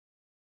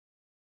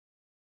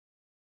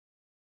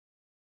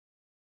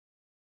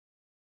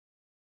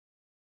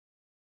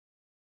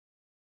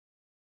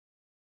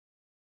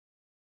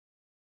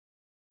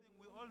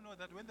know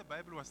that when the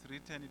Bible was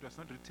written, it was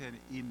not written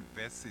in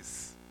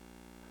verses.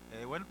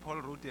 When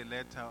Paul wrote a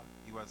letter,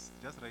 he was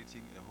just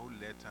writing a whole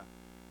letter,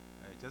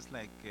 just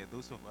like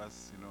those of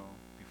us,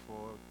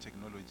 before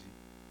technology,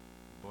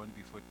 born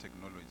before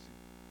technology.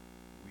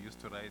 We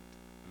used to write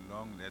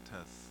long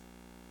letters,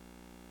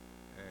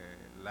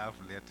 love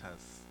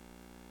letters.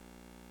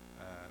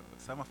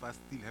 Some of us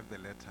still have the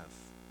letters.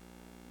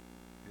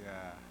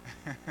 Yeah.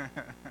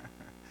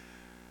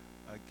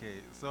 Okay,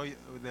 so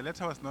the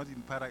letter was not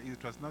in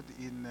it was not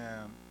in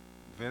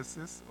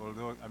verses,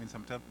 although I mean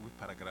sometimes with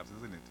paragraphs,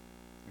 isn't it?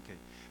 Okay,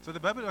 so the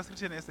Bible was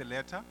written as a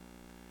letter.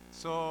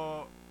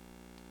 So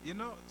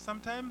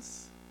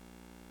sometimes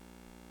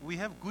we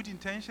have good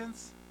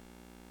intentions,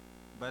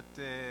 but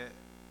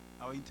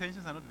our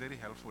intentions are not very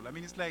helpful. I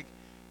mean, it's like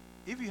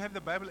if you have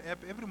the Bible app,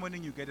 every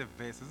morning you get a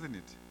verse, isn't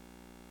it?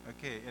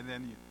 Okay, and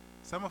then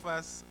some of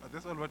us,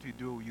 that's all what we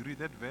do. You read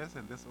that verse,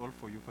 and that's all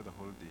for you for the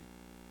whole day.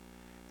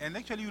 And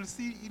actually, you'll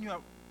see in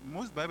your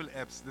most Bible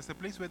apps, there's a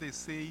place where they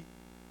say,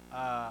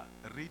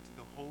 read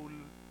the whole.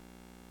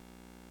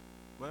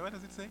 What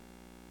does it say?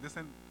 There's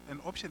an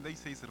option that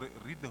says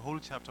read the whole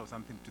chapter or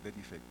something to that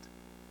effect.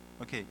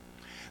 Okay,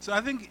 so I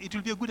think it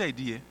will be a good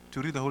idea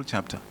to read the whole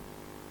chapter,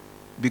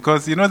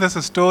 because there's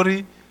a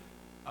story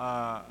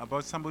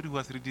about somebody who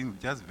was reading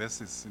just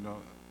verses.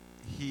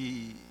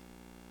 He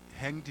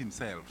hanged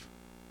himself.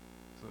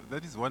 So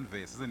that is one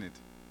verse, isn't it?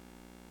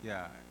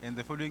 Yeah, and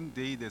the following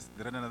day there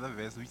ran another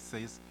verse which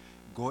says,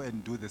 "Go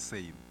and do the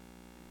same."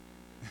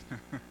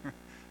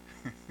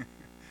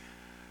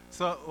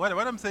 So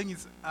what I'm saying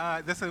is,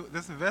 there's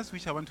a verse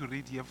which I want to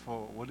read here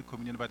for Holy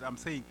Communion, but I'm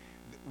saying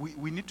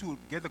we need to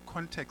get the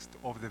context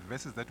of the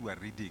verses that we are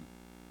reading,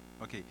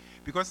 okay?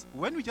 Because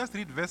when we just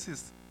read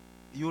verses,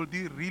 you will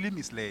be really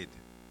misled.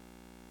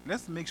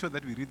 Let's make sure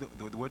that we read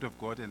the Word of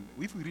God, and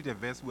if we read a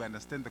verse, we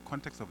understand the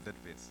context of that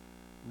verse,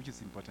 which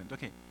is important.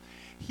 Okay,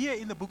 here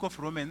in the book of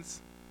Romans,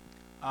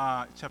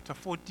 chapter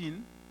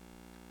 14,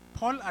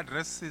 Paul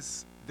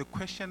addresses the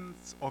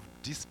questions of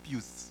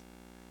disputes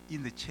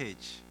in the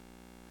church,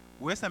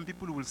 where some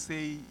people will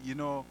say,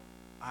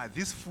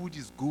 this food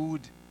is good,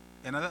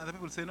 and other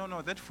people say,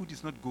 no, that food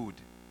is not good.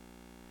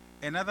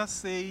 And others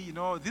say,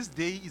 this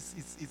day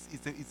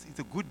it's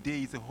a good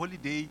day, it's a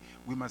holiday,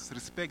 we must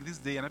respect this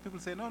day. And other people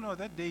say, no,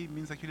 that day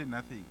means actually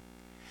nothing.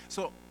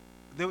 So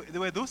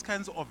there were those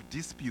kinds of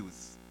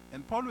disputes.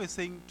 And Paul was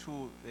saying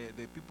to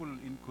the people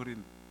in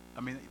Corinth,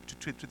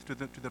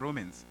 to the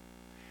Romans,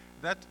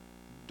 that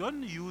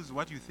don't use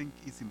what you think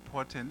is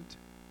important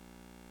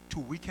to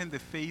weaken the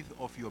faith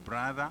of your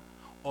brother,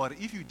 or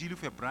if you deal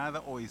with a brother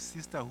or a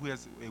sister who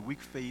has a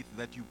weak faith,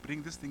 that you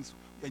bring these things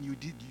and you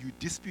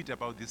dispute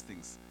about these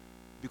things,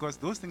 because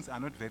those things are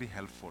not very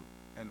helpful.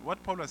 And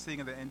what Paul was saying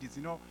at the end is,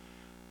 it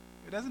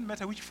doesn't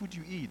matter which food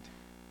you eat.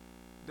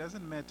 It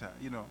doesn't matter,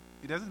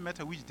 It doesn't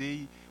matter which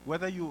day,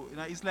 whether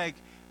it's like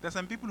there's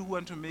some people who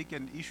want to make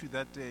an issue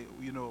that,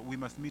 we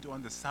must meet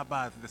on the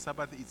Sabbath. The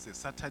Sabbath is a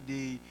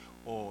Saturday,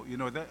 or,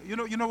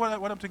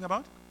 what I'm talking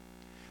about?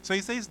 So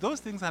he says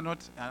those things are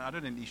not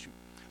an issue.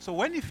 So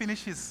when he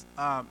finishes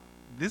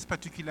this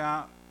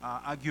particular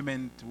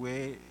argument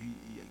where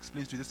he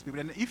explains to these people,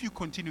 and if you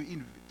continue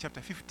in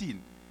chapter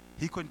 15,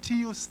 he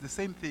continues the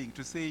same thing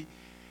to say,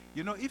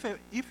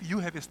 if you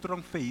have a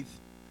strong faith,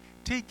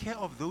 take care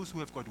of those who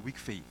have got weak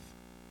faith.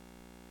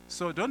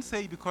 So don't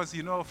say, because,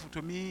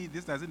 to me,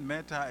 this doesn't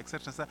matter,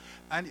 etc.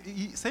 And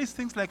he says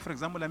things like, for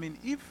example,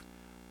 if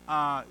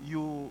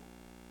you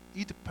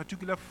eat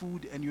particular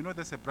food and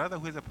there's a brother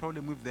who has a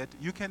problem with that,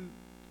 you can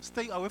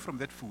stay away from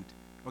that food,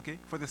 okay,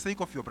 for the sake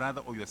of your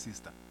brother or your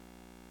sister.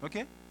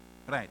 Okay?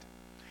 Right.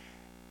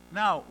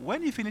 Now,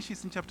 when he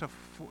finishes in chapter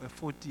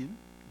 14,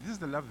 this is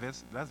the last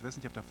verse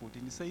in chapter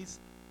 14, he says,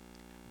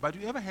 but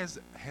whoever has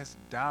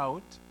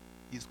doubt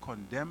is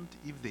condemned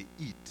if they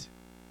eat.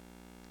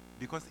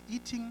 Because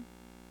eating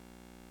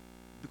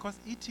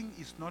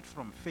is not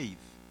from faith.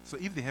 So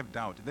if they have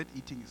doubt, that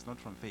eating is not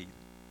from faith.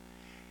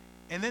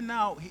 And then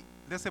now,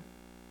 there's a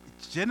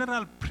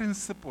general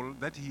principle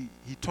that he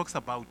talks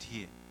about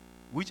here,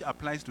 which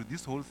applies to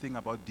this whole thing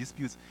about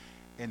disputes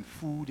and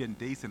food and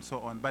days and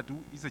so on. But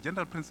it's a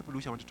general principle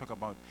which I want to talk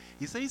about.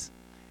 He says,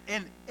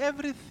 and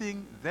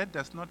everything that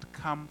does not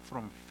come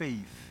from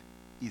faith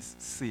is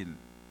sin.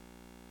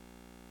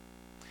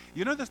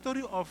 You know the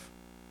story of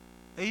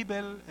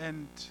Abel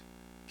and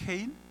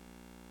Cain?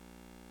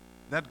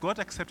 That God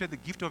accepted the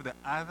gift of the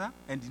other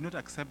and did not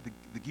accept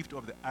the gift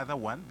of the other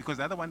one, because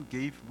the other one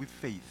gave with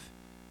faith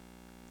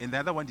and the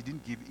other one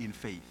didn't give in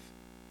faith.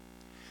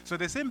 So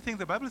the same thing,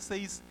 the Bible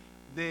says,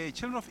 the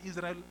children of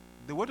Israel,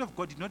 the word of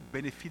God did not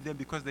benefit them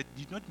because they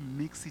did not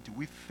mix it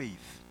with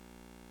faith.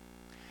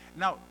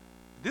 Now,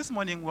 this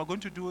morning we're going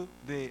to do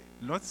the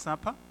Lord's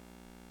Supper.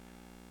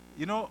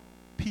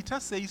 Peter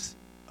says,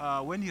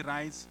 when he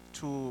writes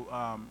to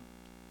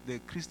the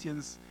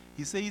Christians,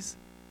 he says,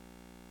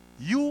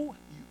 you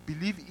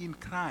believe in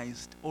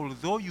Christ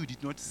although you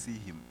did not see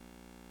him.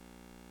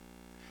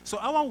 So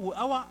our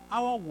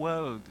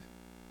world,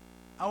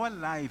 our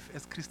life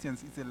as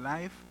Christians is a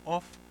life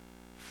of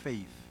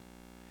faith.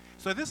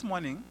 So this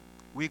morning,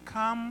 we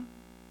come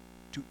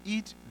to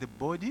eat the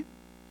body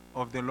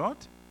of the Lord.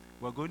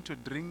 We're going to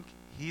drink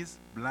his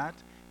blood,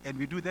 and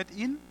we do that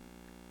in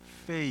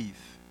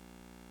faith.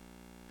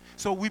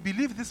 So we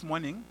believe this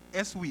morning,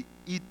 as we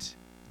eat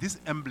these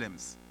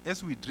emblems,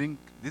 as we drink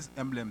these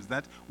emblems,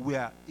 that we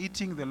are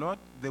eating the Lord,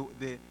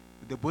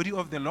 the body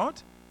of the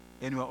Lord,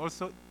 and we're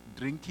also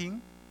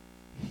drinking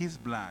his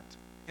blood.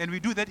 And we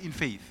do that in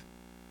faith.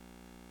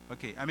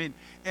 Okay, I mean,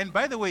 and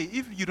by the way,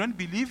 if you don't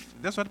believe,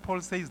 that's what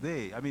Paul says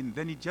there. I mean,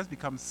 then it just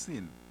becomes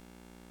sin.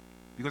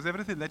 Because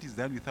everything that is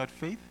done without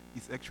faith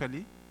is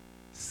actually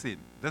sin.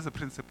 That's the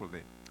principle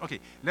there.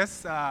 Okay,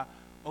 let's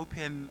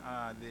open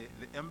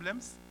the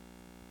emblems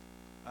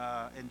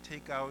and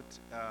take out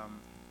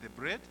the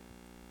bread.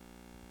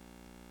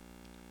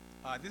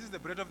 This is the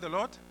bread of the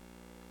Lord.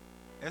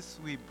 As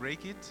we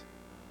break it,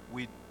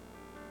 we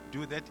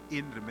do that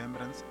in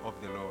remembrance of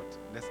the Lord.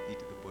 Let's eat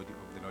the body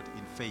of the Lord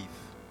in faith.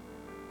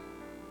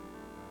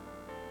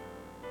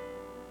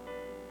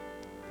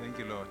 Thank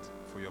you, Lord,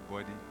 for your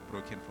body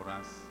broken for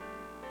us.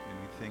 And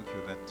we thank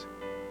you that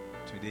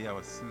today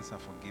our sins are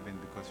forgiven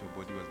because your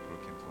body was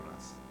broken for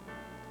us.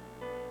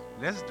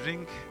 Let's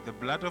drink the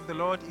blood of the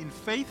Lord in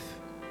faith.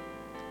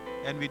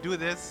 And we do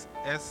this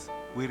as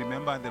we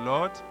remember the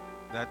Lord,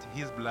 that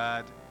his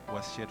blood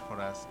was shed for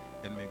us.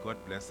 And may God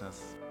bless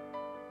us.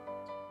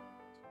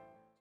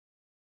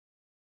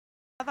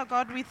 Father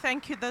God, we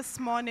thank you this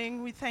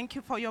morning. We thank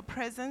you for your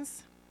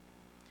presence.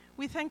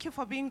 We thank you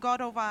for being God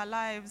over our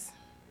lives.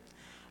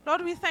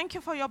 Lord, we thank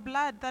you for your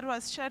blood that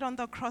was shed on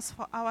the cross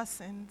for our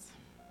sins.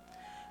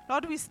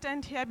 Lord, we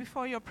stand here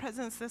before your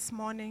presence this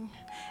morning,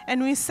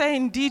 and we say,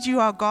 indeed,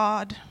 you are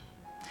God.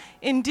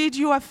 Indeed,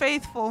 you are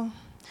faithful.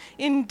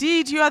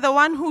 Indeed, you are the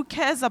one who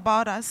cares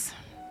about us.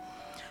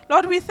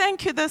 Lord, we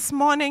thank you this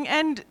morning,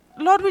 and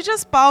Lord, we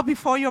just bow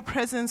before your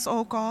presence,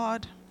 oh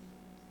God.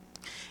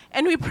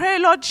 And we pray,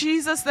 Lord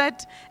Jesus,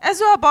 that as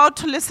we're about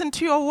to listen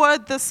to your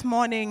word this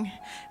morning,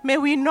 may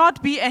we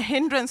not be a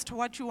hindrance to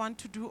what you want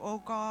to do,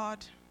 oh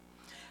God.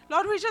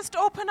 Lord, we just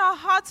open our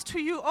hearts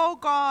to you, oh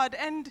God,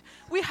 and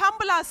we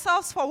humble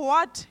ourselves for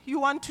what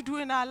you want to do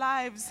in our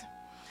lives.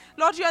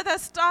 Lord, you are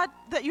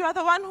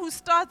the one who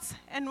starts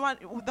and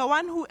the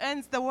one who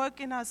ends the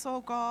work in us, oh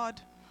God.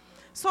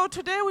 So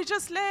today we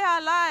just lay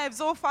our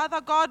lives, oh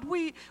Father God,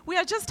 we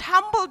are just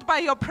humbled by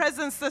your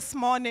presence this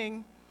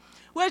morning.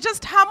 We're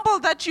just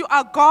humbled that you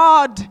are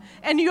God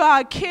and you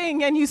are a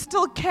King and you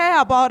still care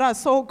about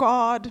us, oh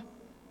God.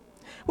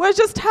 We're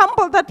just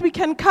humbled that we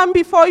can come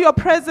before your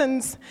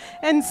presence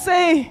and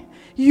say,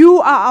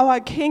 you are our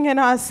King and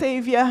our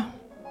Savior.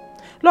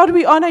 Lord,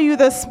 we honor you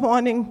this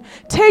morning.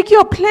 Take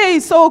your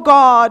place, oh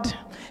God.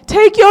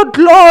 Take your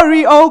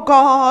glory, oh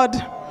God.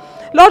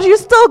 Lord, you're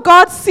still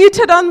God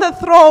seated on the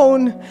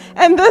throne.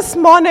 And this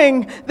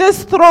morning,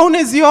 this throne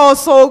is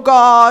yours, oh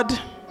God.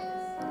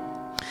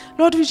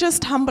 Lord, we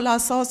just humble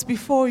ourselves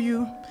before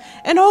you.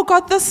 And oh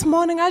God, this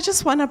morning, I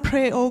just want to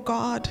pray, oh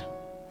God.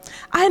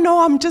 I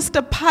know I'm just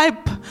a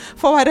pipe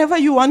for whatever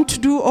you want to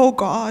do, oh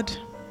God.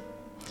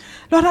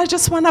 Lord, I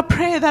just want to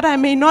pray that I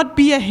may not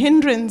be a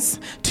hindrance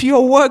to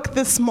your work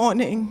this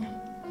morning.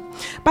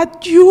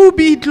 But you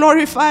be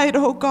glorified,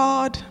 oh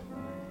God,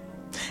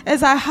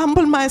 as I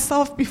humble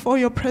myself before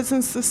your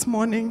presence this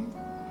morning.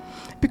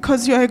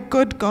 Because you're a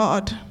good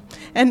God,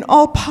 an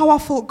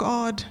all-powerful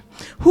God,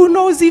 who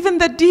knows even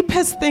the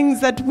deepest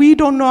things that we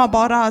don't know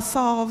about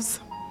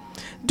ourselves.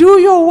 Do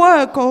your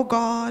work, oh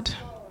God,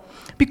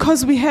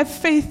 because we have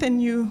faith in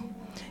you.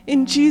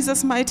 In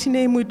Jesus' mighty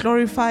name we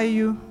glorify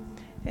you.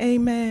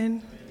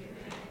 Amen.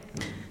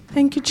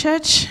 Thank you,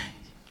 church.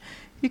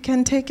 You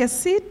can take a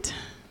seat.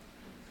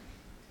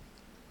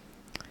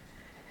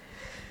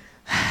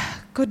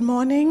 Good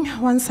morning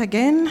once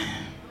again.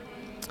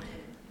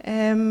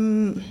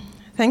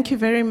 Thank you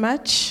very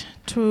much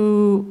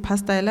to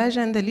Pastor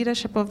Elijah and the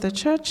leadership of the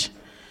church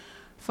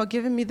for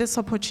giving me this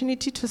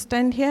opportunity to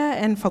stand here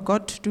and for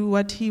God to do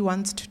what he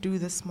wants to do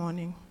this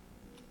morning.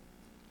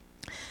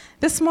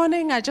 This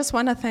morning, I just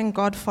want to thank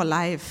God for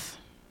life.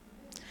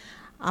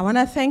 I want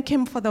to thank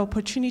him for the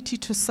opportunity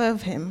to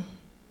serve him.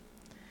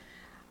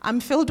 I'm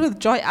filled with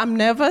joy. I'm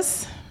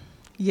nervous,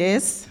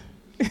 yes.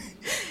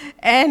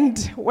 And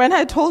when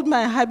I told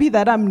my hubby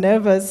that I'm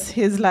nervous,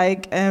 he's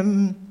like,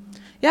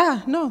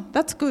 yeah, no,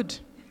 that's good.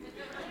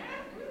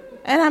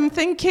 And I'm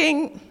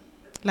thinking,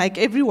 like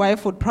every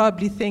wife would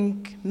probably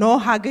think, no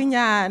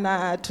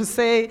haganyana, to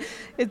say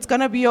it's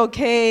going to be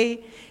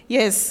okay.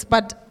 Yes,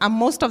 but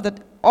I'm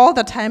all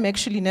the time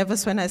actually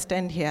nervous when I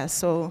stand here.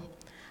 So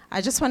I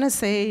just want to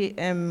say,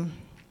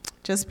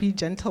 just be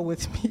gentle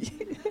with me.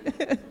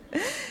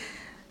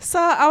 So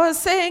I was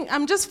saying,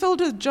 I'm just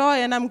filled with joy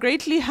and I'm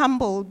greatly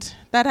humbled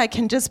that I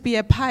can just be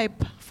a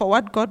pipe for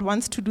what God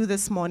wants to do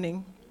this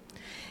morning.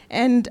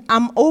 And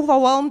I'm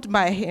overwhelmed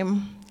by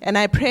him. And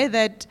I pray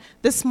that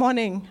this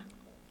morning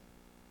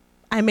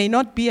I may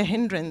not be a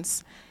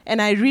hindrance.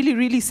 And I really,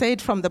 really say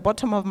it from the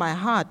bottom of my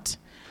heart.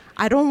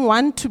 I don't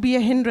want to be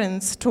a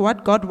hindrance to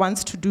what God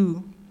wants to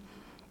do.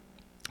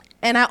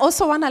 And I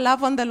also want to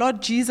love on the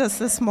Lord Jesus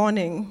this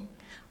morning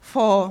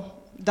for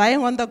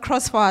dying on the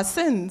cross for our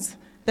sins.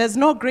 There's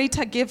no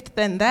greater gift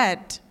than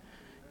that.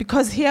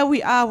 Because here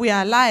we are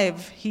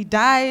alive. He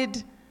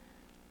died,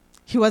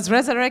 he was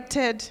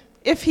resurrected.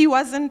 If he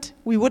wasn't,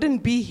 we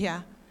wouldn't be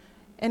here.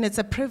 And it's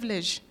a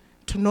privilege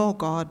to know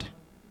God.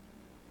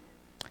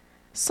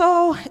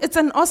 So it's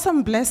an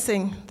awesome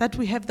blessing that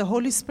we have the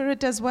Holy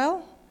Spirit as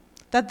well,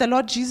 that the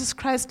Lord Jesus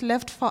Christ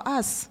left for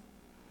us,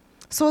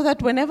 so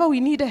that whenever we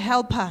need a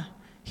helper,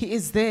 he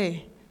is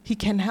there. He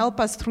can help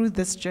us through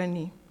this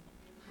journey.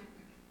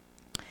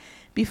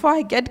 Before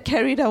I get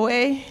carried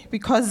away,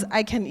 because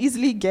I can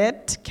easily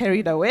get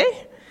carried away,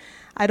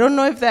 I don't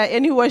know if there are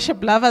any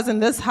worship lovers in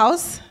this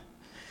house.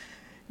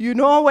 You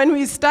know, when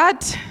we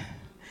start,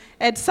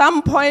 at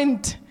some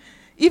point,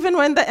 even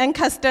when the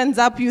anchor stands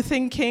up, you're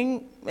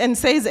thinking, and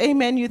says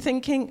amen, you're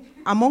thinking,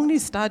 I'm only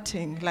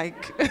starting,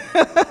 like.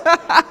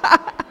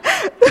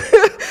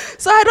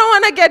 So I don't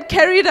want to get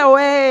carried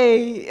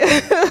away.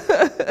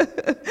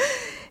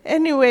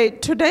 Anyway,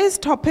 today's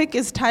topic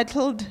is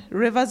titled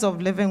Rivers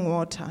of Living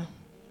Water.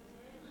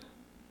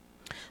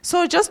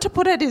 So just to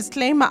put a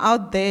disclaimer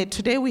out there,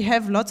 today we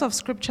have lots of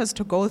scriptures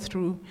to go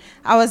through.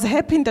 I was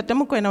happy that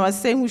Temukwen was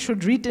saying we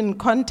should read in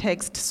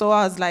context, so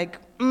I was like,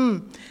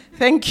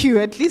 thank you,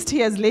 at least he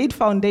has laid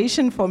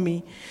foundation for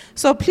me.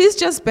 So please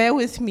just bear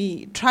with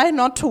me. Try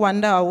not to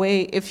wander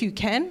away if you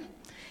can.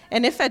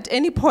 And if at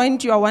any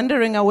point you are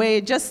wandering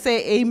away, just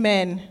say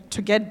amen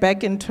to get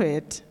back into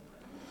it.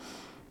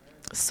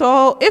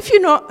 So if you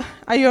know,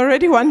 are you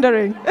already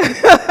wondering?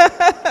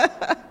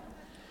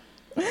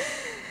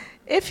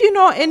 If you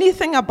know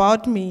anything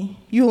about me,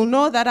 you'll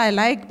know that I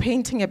like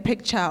painting a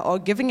picture or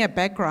giving a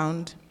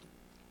background.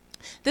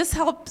 This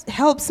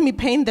helps me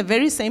paint the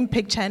very same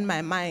picture in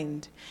my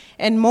mind,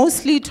 and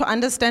mostly to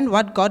understand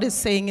what God is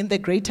saying in the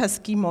greater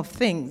scheme of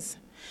things.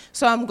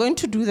 So I'm going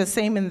to do the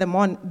same in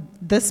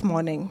this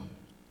morning.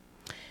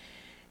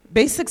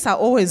 Basics are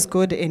always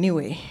good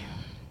anyway.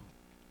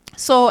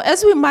 So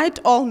as we might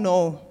all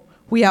know,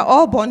 we are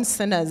all born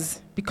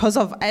sinners because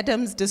of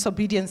Adam's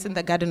disobedience in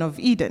the Garden of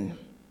Eden.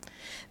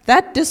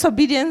 That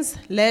disobedience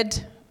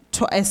led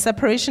to a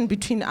separation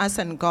between us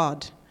and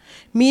God,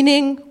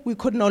 meaning we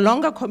could no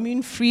longer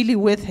commune freely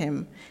with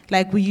him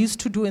like we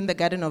used to do in the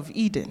Garden of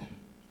Eden.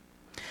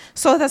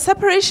 So the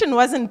separation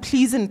wasn't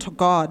pleasing to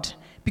God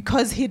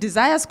because he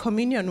desires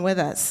communion with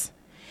us.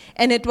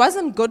 And it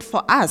wasn't good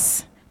for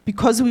us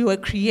because we were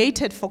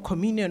created for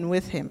communion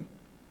with him.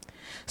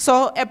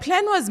 So a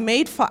plan was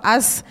made for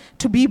us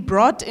to be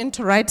brought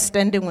into right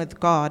standing with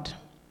God.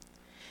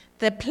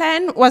 The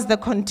plan was the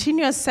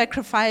continuous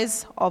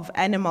sacrifice of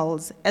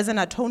animals as an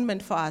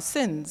atonement for our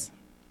sins.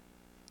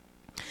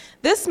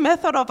 This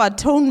method of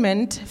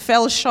atonement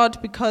fell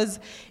short because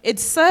it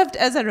served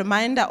as a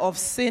reminder of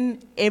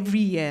sin every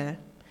year,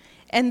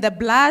 and the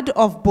blood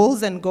of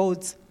bulls and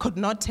goats could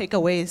not take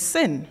away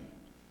sin.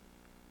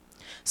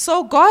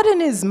 So God in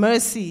his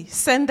mercy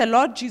sent the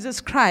Lord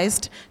Jesus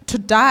Christ to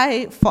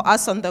die for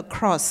us on the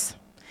cross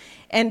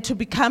and to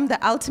become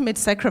the ultimate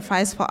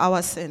sacrifice for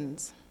our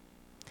sins.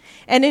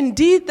 And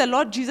indeed, the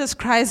Lord Jesus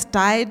Christ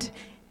died,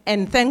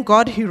 and thank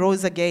God he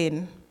rose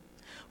again.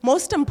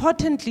 Most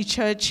importantly,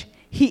 church,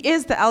 he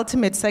is the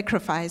ultimate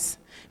sacrifice,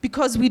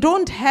 because we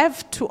don't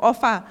have to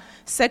offer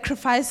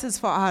sacrifices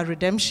for our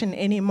redemption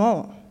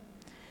anymore.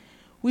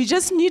 We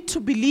just need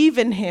to believe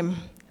in him,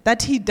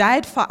 that he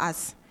died for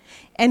us,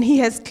 and he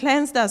has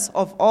cleansed us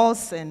of all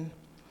sin,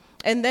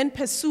 and then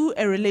pursue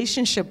a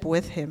relationship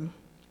with him.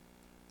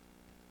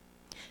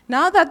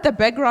 Now that the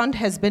background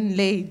has been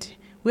laid,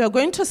 we are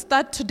going to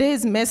start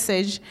today's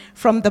message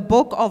from the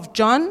book of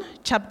John,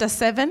 chapter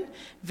 7,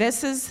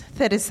 verses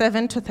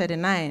 37 to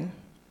 39.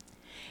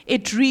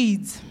 It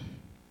reads,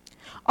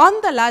 "On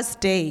the last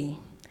day,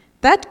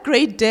 that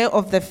great day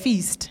of the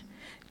feast,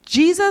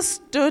 Jesus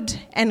stood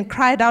and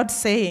cried out,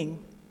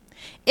 saying,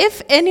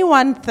 'If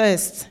anyone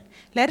thirsts,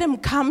 let him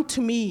come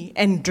to me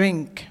and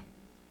drink.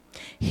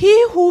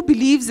 He who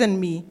believes in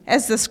me,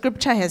 as the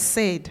scripture has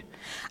said,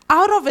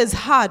 out of his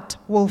heart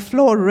will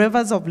flow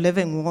rivers of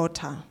living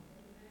water.'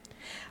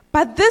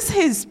 But this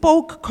he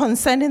spoke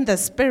concerning the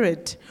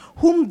Spirit,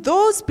 whom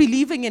those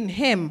believing in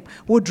him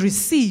would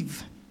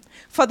receive.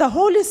 For the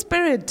Holy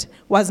Spirit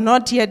was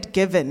not yet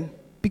given,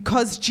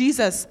 because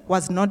Jesus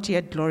was not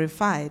yet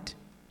glorified."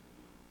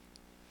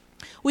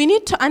 We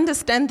need to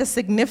understand the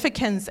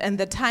significance and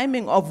the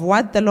timing of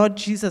what the Lord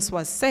Jesus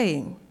was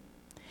saying.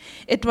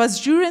 It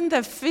was during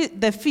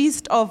the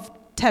Feast of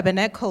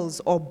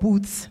Tabernacles or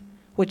Booths,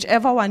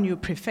 whichever one you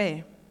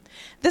prefer.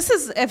 This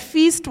is a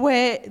feast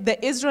where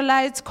the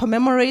Israelites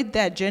commemorate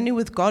their journey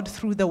with God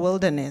through the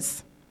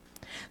wilderness.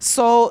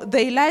 So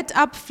they light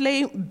up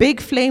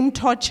big flame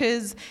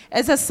torches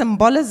as a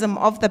symbolism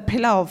of the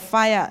pillar of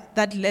fire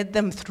that led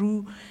them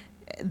through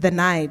the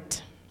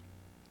night.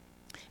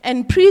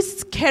 And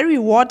priests carry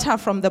water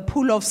from the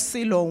pool of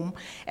Siloam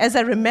as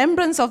a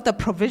remembrance of the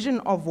provision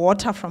of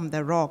water from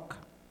the rock.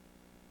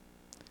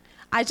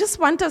 I just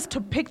want us to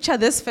picture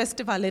this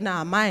festival in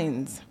our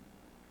minds.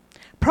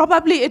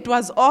 Probably it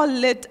was all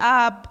lit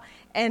up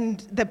and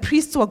the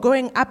priests were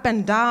going up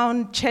and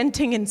down,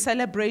 chanting in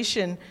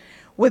celebration,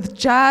 with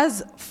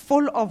jars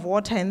full of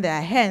water in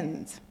their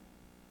hands.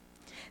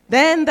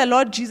 Then the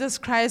Lord Jesus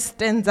Christ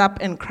stands up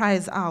and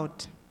cries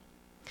out,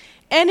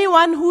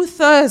 "Anyone who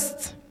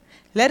thirsts,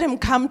 let him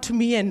come to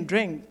me and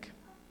drink."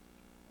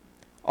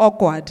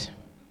 Awkward,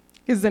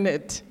 isn't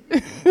it?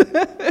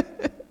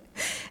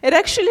 It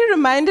actually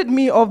reminded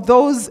me of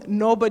those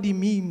nobody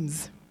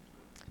memes.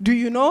 Do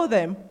you know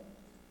them?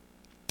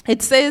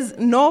 It says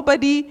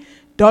nobody, ...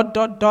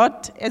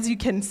 as you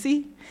can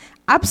see.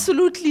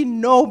 Absolutely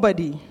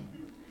nobody.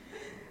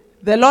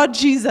 The Lord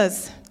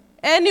Jesus,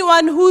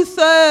 anyone who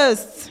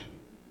thirsts.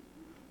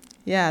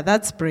 Yeah,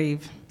 that's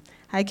brave.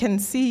 I can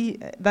see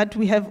that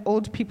we have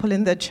old people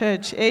in the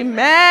church.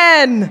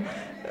 Amen.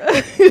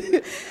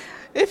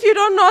 If you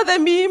don't know the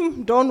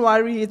meme, don't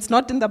worry. It's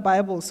not in the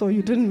Bible, so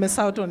you didn't miss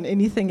out on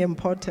anything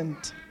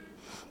important.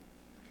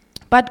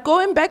 But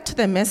going back to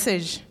the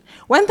message,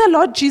 when the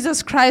Lord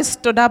Jesus Christ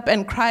stood up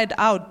and cried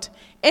out,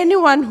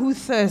 "Anyone who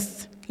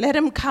thirsts, let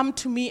him come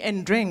to me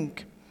and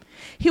drink,"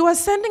 he was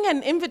sending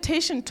an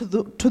invitation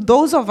to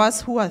those of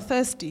us who are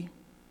thirsty,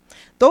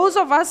 those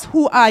of us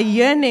who are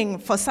yearning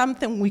for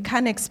something we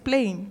can't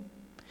explain,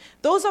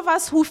 those of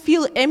us who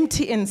feel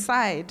empty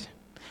inside,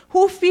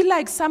 who feel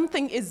like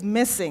something is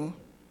missing,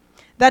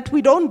 that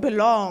we don't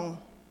belong,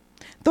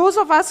 those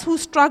of us who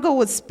struggle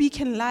with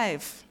speaking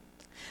life,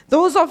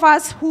 those of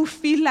us who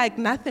feel like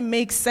nothing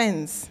makes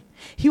sense.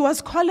 He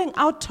was calling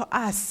out to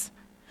us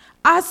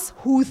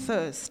who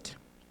thirst.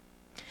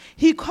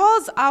 He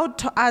calls out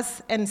to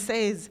us and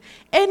says,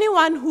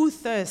 "Anyone who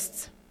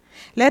thirsts,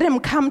 let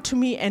him come to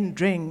me and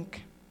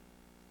drink."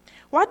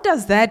 What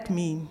does that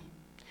mean?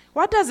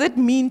 What does it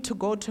mean to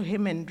go to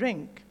him and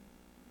drink?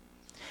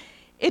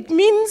 It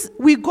means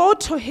we go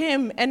to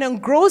him and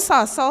engross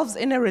ourselves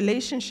in a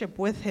relationship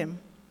with him,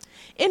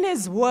 in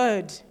his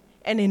word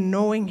and in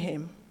knowing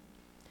him.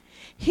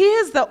 He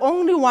is the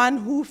only one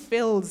who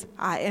fills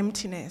our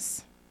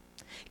emptiness,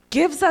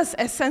 gives us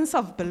a sense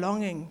of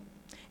belonging,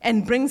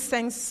 and brings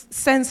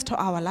sense to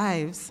our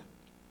lives.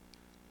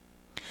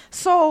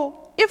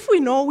 So, if we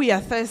know we are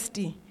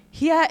thirsty,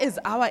 here is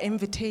our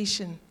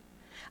invitation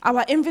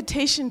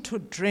to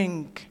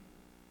drink.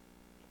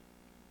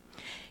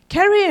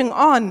 Carrying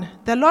on,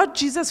 the Lord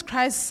Jesus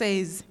Christ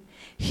says,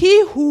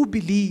 "He who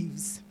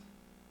believes."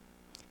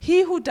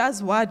 He who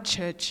does what,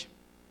 church?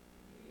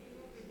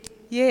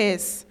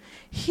 Yes,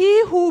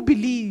 he who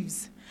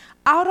believes,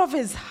 out of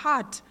his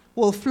heart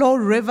will flow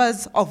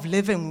rivers of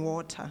living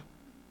water.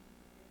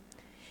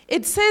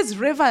 It says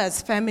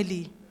rivers,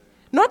 family,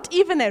 not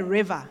even a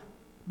river,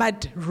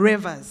 but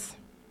rivers.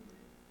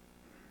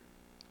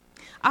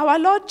 Our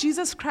Lord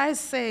Jesus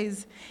Christ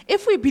says,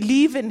 if we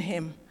believe in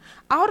him,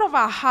 out of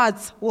our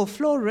hearts will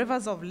flow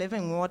rivers of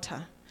living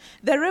water.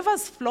 The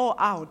rivers flow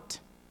out,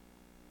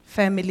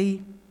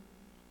 family.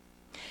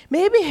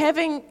 Maybe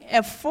having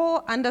a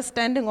full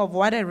understanding of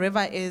what a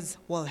river is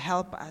will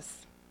help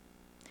us.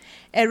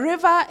 A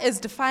river is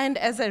defined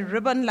as a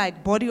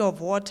ribbon-like body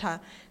of water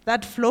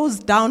that flows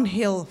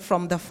downhill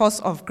from the force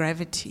of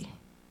gravity.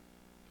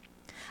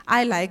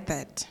 I like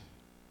that.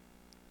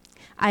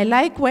 I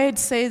like where it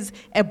says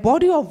a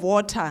body of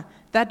water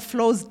that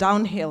flows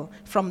downhill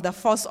from the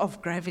force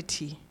of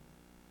gravity.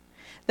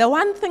 The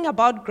one thing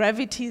about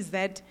gravity is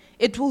that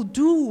it will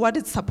do what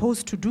it's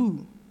supposed to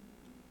do.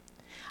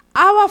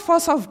 Our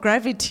force of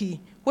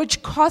gravity,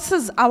 which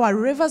causes our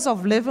rivers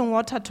of living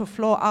water to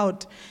flow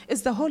out,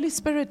 is the Holy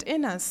Spirit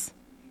in us.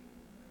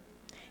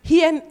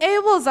 He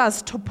enables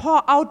us to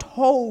pour out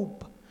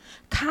hope,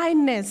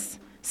 kindness,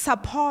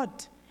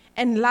 support,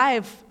 and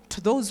life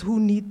to those who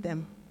need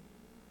them.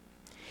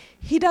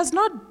 He does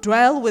not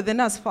dwell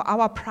within us for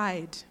our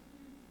pride.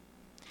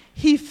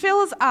 He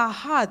fills our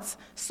hearts,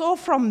 so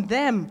from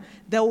them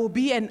there will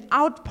be an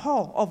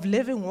outpour of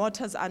living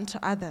waters unto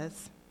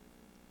others.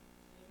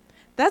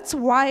 That's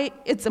why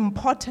it's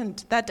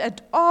important that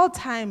at all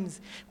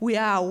times we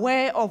are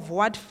aware of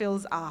what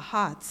fills our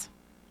hearts.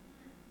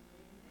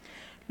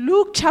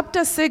 Luke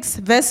chapter 6,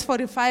 verse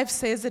 45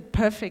 says it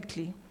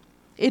perfectly.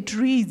 It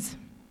reads,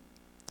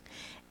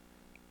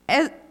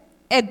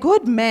 "A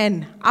good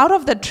man out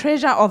of the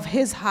treasure of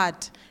his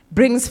heart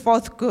brings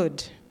forth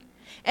good,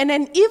 and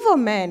an evil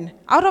man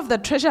out of the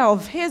treasure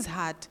of his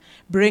heart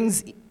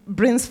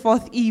brings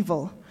forth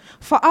evil.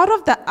 For out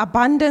of the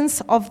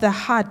abundance of the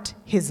heart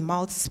his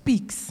mouth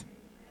speaks."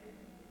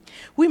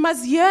 We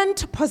must yearn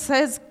to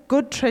possess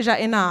good treasure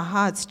in our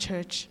hearts,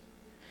 church.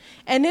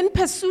 And in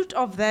pursuit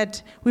of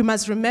that, we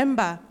must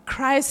remember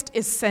Christ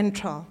is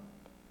central.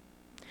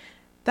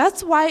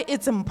 That's why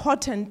it's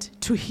important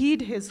to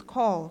heed his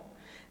call,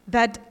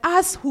 that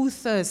us who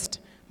thirst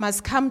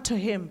must come to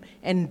him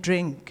and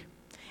drink.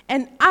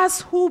 And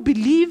us who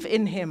believe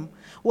in him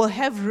will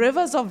have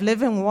rivers of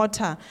living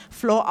water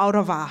flow out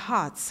of our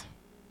hearts.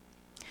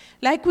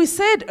 Like we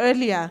said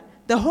earlier,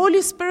 the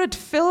Holy Spirit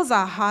fills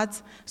our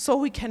hearts so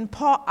we can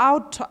pour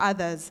out to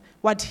others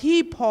what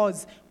he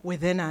pours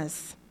within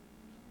us.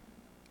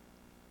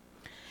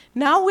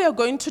 Now we are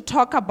going to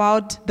talk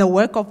about the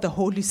work of the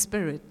Holy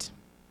Spirit.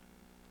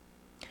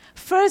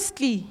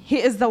 Firstly,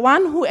 he is the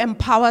one who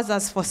empowers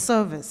us for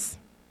service.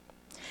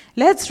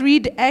 Let's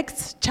read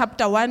Acts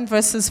chapter 1,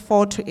 verses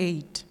 4 to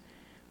 8.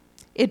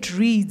 It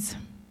reads,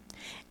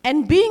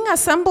 "And being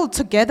assembled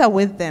together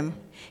with them,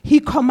 he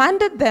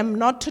commanded them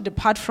not to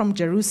depart from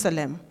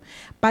Jerusalem,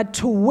 but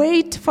to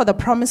wait for the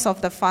promise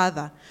of the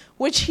Father,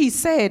 which he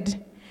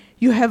said,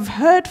 'You have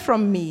heard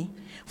from me,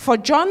 for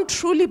John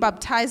truly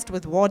baptized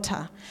with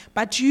water,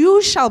 but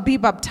you shall be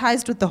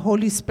baptized with the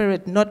Holy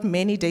Spirit not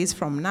many days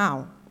from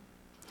now.'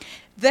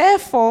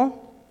 Therefore,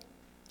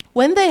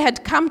 when they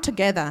had come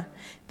together,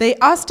 they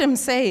asked him,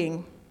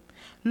 saying,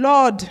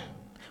 'Lord,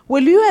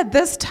 will you at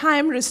this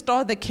time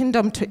restore the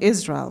kingdom to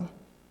Israel?'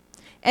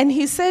 And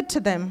he said to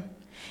them,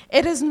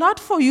 'It is not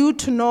for you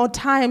to know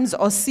times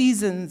or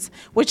seasons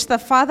which the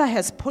Father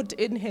has put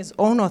in his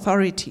own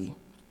authority.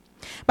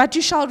 But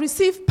you shall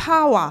receive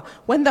power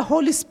when the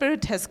Holy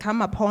Spirit has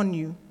come upon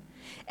you.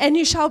 And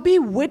you shall be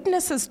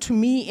witnesses to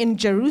me in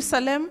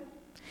Jerusalem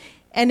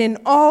and in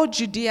all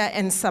Judea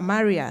and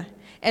Samaria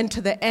and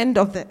to the end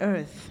of the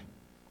earth.'"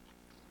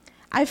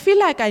 I feel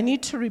like I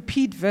need to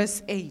repeat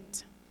verse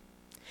 8.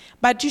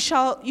 "But you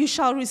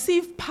shall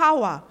receive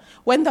power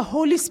when the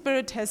Holy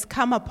Spirit has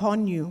come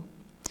upon you.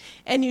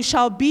 And you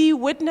shall be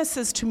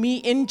witnesses to me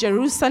in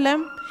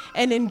Jerusalem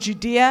and in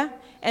Judea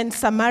and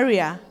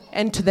Samaria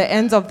and to the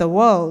ends of the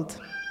world."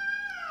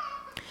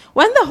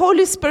 When the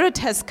Holy Spirit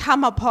has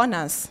come upon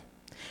us,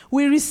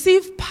 we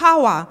receive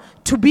power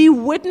to be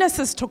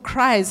witnesses to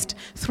Christ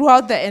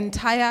throughout the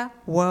entire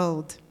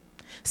world,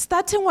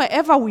 starting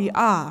wherever we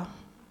are.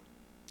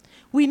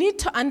 We need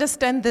to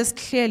understand this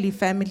clearly,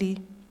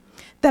 family.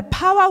 The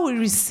power we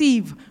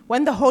receive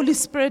when the Holy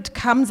Spirit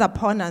comes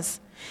upon us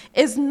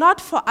is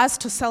not for us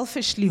to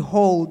selfishly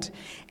hold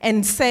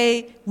and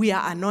say we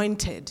are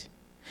anointed,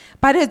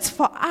 but it's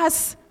for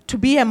us to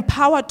be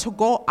empowered to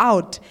go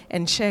out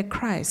and share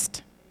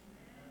Christ.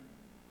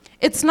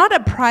 It's not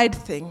a pride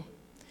thing.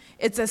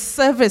 It's a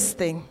service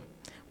thing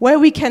where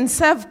we can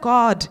serve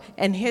God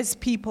and his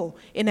people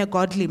in a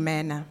godly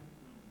manner.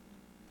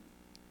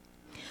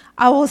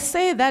 I will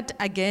say that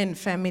again,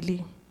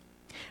 family.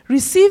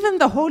 Receiving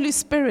the Holy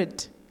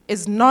Spirit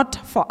is not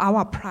for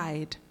our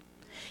pride.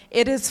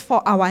 It is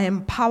for our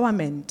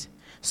empowerment,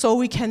 so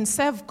we can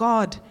serve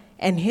God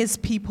and his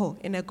people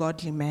in a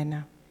godly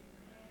manner.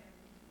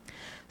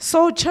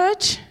 So,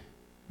 church,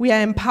 we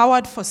are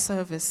empowered for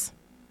service.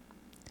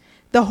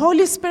 The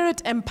Holy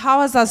Spirit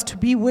empowers us to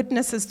be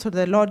witnesses to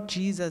the Lord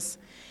Jesus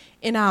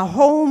in our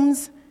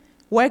homes,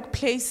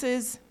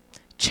 workplaces,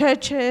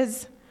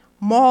 churches,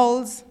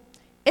 malls,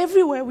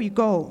 everywhere we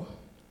go.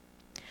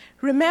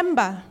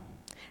 Remember,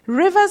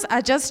 rivers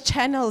are just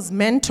channels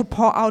meant to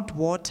pour out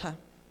water.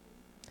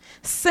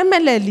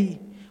 Similarly,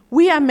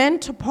 we are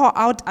meant to pour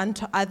out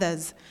unto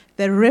others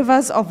the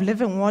rivers of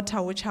living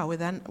water which are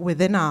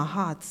within our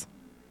hearts.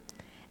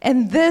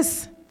 And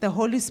this, the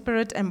Holy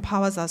Spirit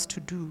empowers us to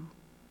do.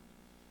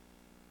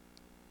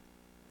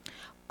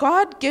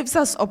 God gives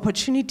us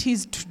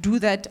opportunities to do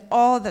that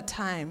all the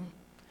time.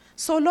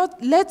 So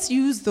let's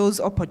use those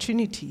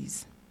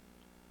opportunities.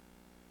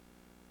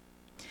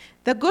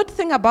 The good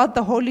thing about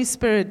the Holy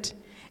Spirit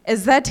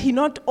is that he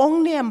not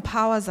only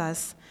empowers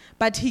us,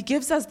 but he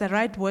gives us the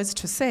right words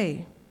to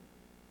say.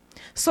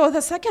 So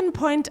the second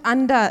point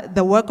under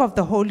the work of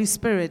the Holy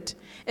Spirit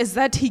is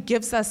that he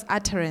gives us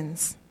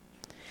utterance.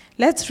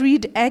 Let's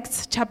read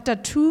Acts chapter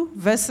 2,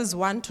 verses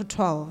 1 to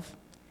 12.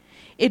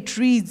 It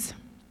reads,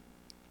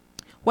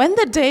 "When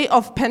the day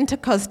of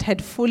Pentecost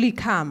had fully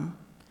come,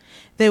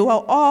 they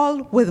were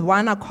all with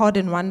one accord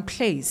in one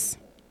place.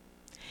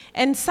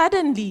 And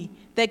suddenly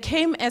there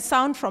came a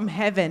sound from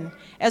heaven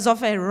as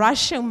of a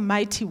rushing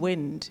mighty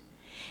wind,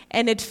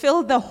 and it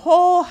filled the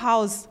whole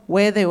house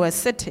where they were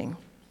sitting.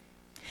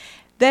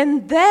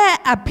 Then there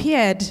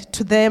appeared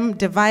to them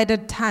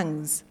divided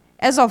tongues,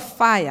 as of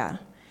fire,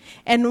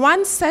 and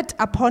one sat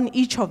upon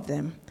each of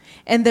them.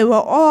 And they were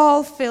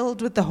all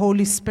filled with the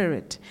Holy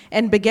Spirit,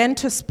 and began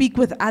to speak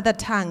with other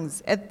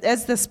tongues,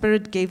 as the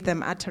Spirit gave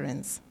them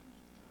utterance.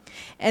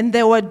 And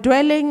there were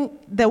dwelling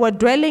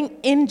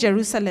in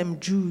Jerusalem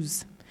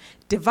Jews,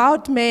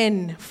 devout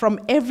men from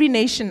every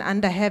nation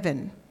under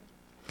heaven.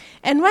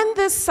 And when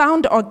this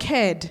sound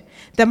occurred,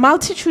 the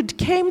multitude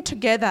came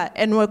together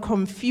and were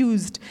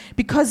confused,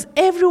 because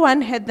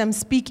everyone had them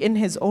speak in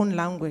his own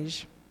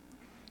language.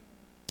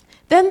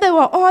 Then they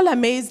were all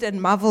amazed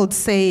and marveled,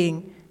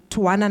 saying to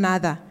one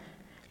another,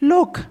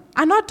 'Look,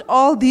 are not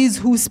all these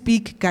who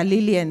speak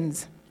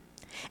Galileans?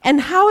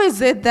 And how is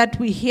it that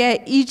we hear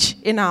each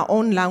in our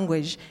own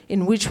language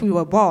in which we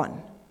were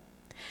born?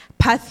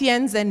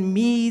 Parthians and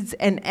Medes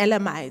and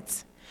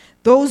Elamites,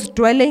 those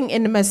dwelling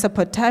in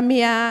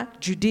Mesopotamia,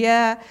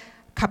 Judea,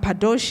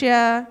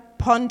 Cappadocia,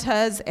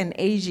 Pontus and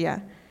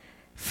Asia,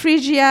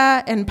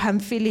 Phrygia and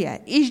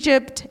Pamphylia,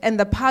 Egypt and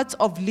the parts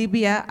of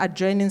Libya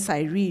adjoining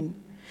Cyrene,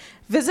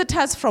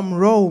 visitors from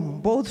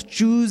Rome, both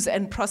Jews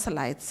and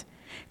proselytes,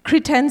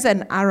 Cretans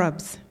and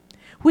Arabs.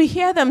 We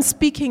hear them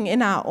speaking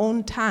in our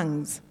own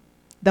tongues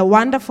the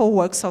wonderful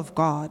works of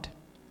God.'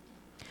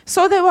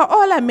 So they were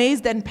all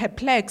amazed and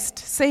perplexed,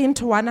 saying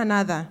to one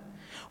another,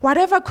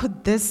 "Whatever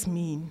could this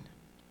mean?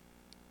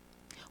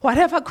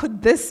 Whatever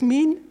could this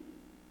mean?"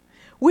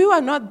 We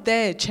were not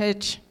there,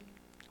 church,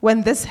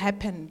 when this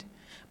happened,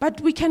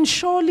 but we can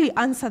surely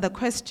answer the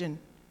question.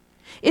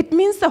 It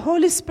means the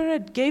Holy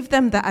Spirit gave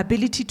them the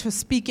ability to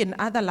speak in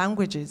other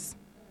languages.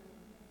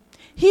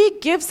 He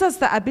gives us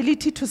the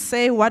ability to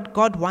say what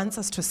God wants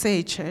us to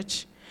say,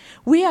 church.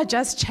 We are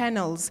just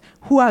channels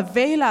who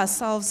avail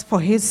ourselves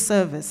for His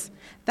service.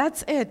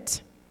 That's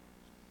it.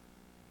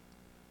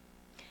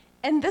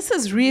 And this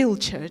is real,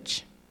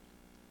 church.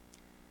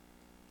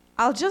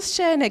 I'll just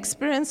share an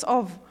experience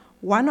of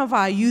one of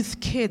our youth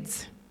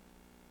kids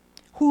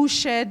who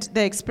shared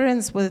the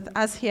experience with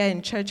us here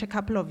in church a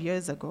couple of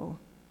years ago.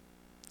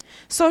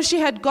 So she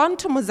had gone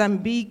to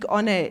Mozambique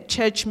on a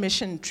church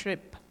mission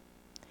trip.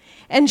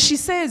 And she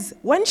says,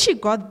 when she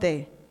got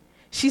there,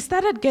 she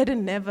started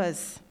getting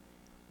nervous.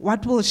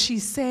 What will she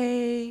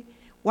say?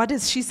 What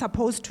is she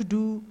supposed to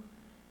do?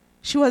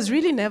 She was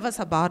really nervous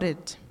about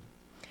it.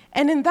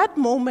 And in that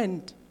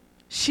moment,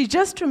 she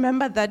just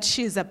remembered that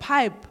she is a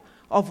pipe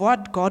of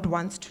what God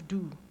wants to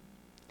do.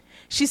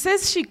 She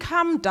says she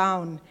calmed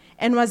down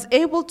and was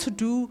able to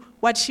do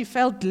what she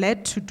felt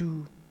led to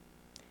do.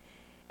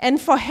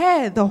 And for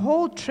her, the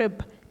whole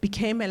trip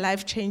became a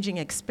life-changing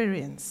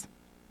experience.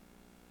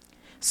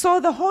 So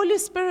the Holy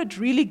Spirit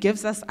really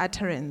gives us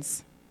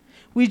utterance.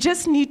 We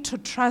just need to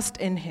trust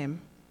in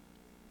Him.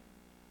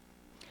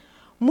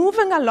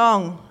 Moving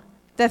along,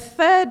 the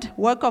third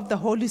work of the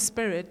Holy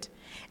Spirit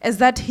is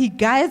that He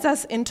guides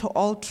us into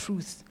all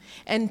truth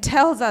and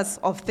tells us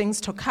of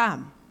things to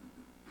come.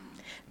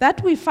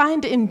 That we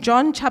find in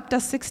John chapter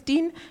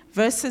 16,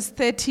 verses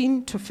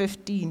 13 to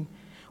 15,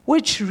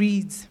 which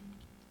reads,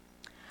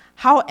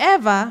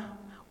 "However,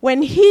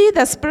 when He,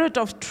 the Spirit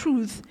of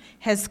truth,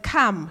 has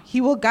come,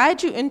 He will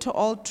guide you into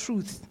all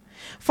truth.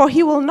 For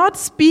He will not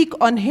speak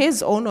on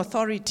His own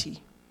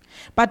authority,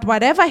 but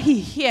whatever He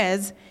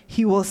hears,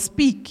 He will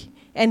speak,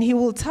 and He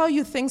will tell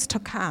you things to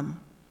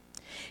come.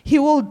 He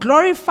will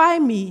glorify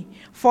Me,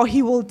 for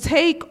He will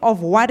take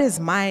of what is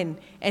mine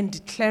and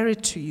declare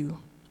it to you.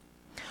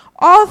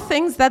 All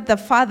things that the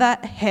Father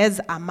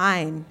has are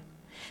mine.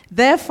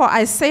 Therefore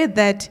I say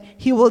that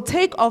He will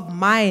take of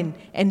mine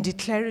and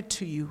declare it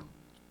to you."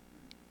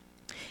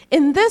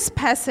 In this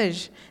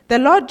passage, the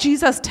Lord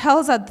Jesus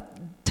tells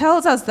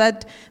us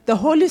that the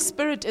Holy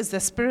Spirit is the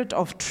Spirit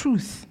of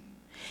truth.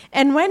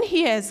 And when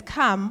He has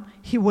come,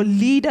 He will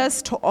lead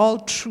us to all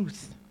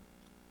truth.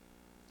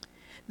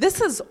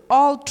 This is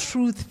all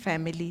truth,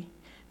 family.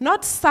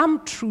 Not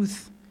some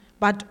truth,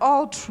 but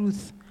all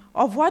truth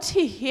of what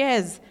He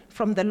hears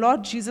from the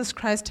Lord Jesus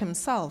Christ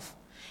Himself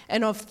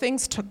and of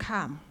things to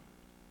come.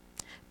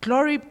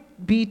 Glory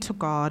be to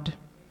God.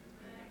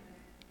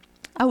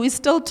 Are we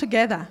still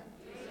together?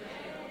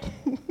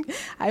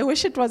 I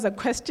wish it was a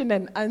question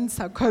and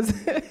answer, because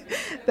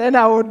then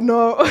I would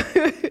know.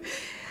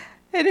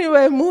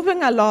 Anyway,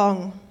 moving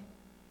along.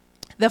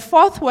 The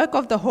fourth work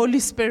of the Holy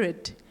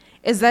Spirit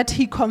is that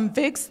He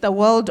convicts the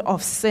world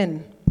of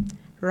sin,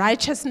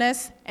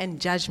 righteousness, and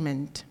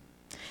judgment.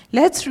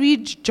 Let's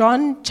read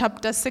John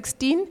chapter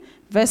 16,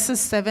 verses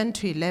 7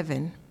 to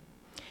 11.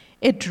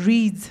 It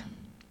reads,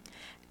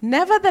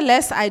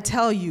 "Nevertheless, I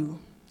tell you,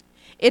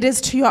 it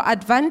is to your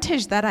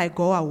advantage that I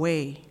go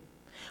away.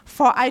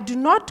 For if I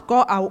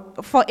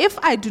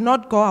do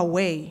not go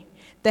away,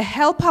 the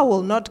Helper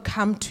will not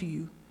come to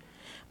you.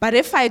 But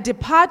if I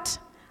depart,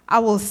 I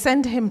will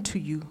send Him to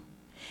you.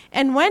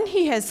 And when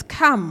He has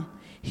come,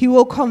 He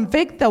will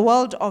convict the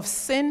world of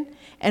sin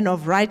and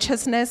of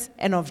righteousness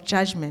and of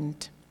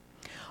judgment.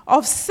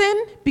 Of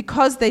sin,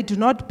 because they do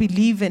not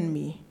believe in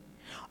Me.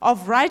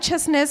 Of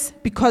righteousness,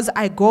 because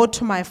I go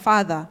to my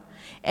Father,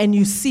 and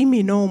you see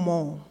Me no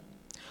more.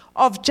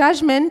 Of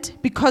judgment,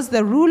 because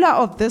the ruler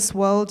of this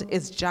world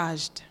is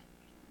judged."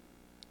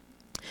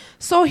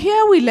 So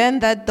here we learn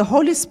that the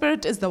Holy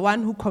Spirit is the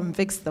one who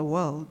convicts the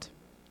world.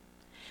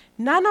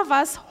 None of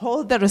us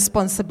hold the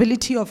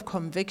responsibility of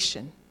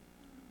conviction.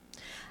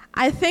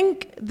 I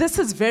think this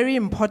is very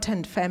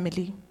important,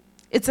 family.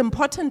 It's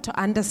important to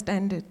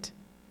understand it.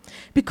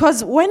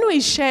 Because when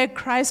we share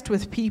Christ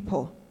with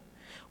people,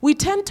 we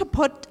tend to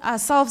put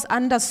ourselves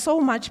under so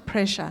much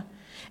pressure,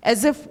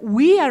 as if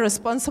we are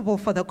responsible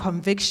for the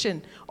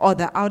conviction or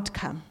the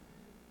outcome.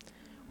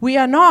 We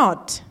are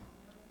not.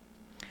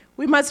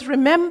 We must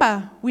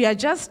remember we are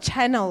just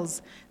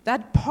channels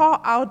that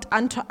pour out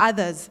unto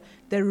others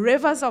the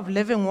rivers of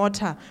living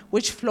water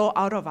which flow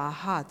out of our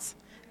hearts.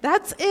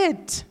 That's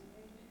it.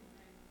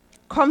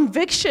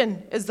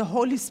 Conviction is the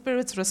Holy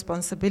Spirit's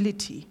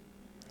responsibility.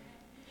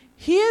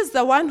 He is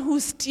the one who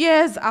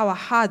steers our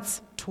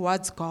hearts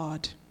towards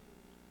God.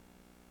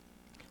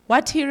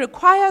 What He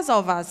requires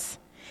of us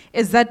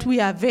is that we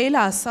avail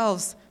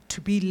ourselves to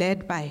be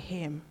led by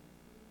Him.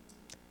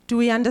 Do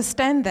we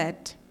understand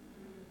that?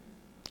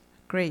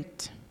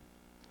 Great.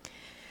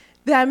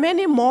 There are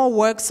many more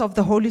works of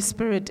the Holy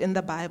Spirit in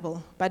the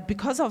Bible, but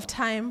because of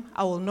time,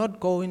 I will not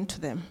go into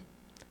them.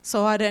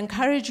 So I'd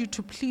encourage you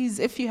to please,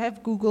 if you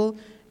have Google,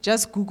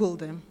 just Google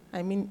them.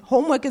 I mean,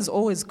 homework is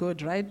always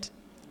good, right?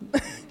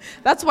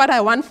 That's what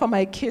I want for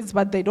my kids,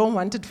 but they don't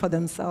want it for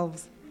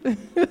themselves.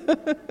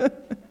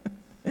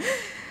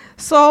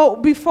 So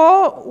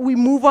before we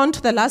move on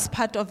to the last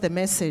part of the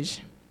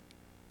message,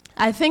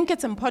 I think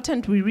it's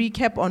important we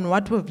recap on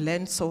what we've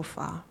learned so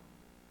far.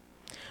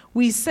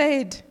 We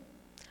said,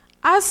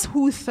 us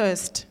who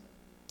thirst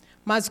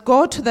must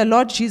go to the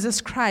Lord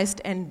Jesus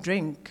Christ and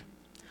drink.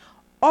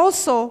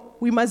 Also,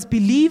 we must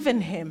believe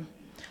in him,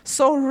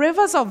 so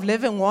rivers of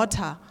living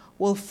water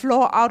will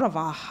flow out of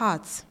our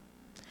hearts,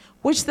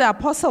 which the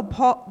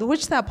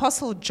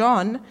Apostle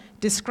John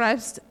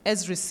describes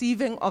as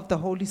receiving of the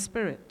Holy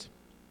Spirit.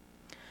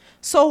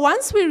 So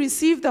once we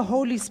receive the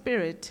Holy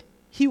Spirit,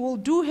 he will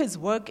do his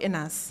work in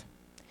us.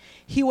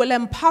 He will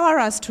empower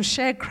us to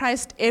share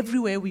Christ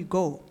everywhere we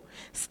go,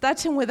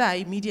 starting with our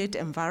immediate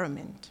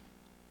environment.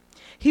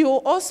 He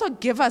will also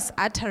give us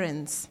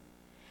utterance,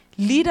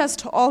 lead us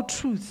to all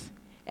truth,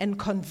 and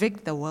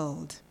convict the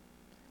world.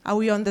 Are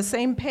we on the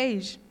same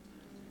page?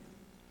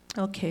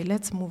 Okay,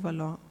 let's move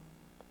along.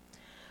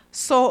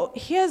 So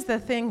here's the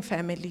thing,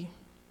 family.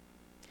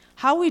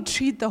 How we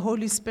treat the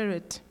Holy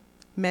Spirit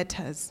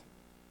matters.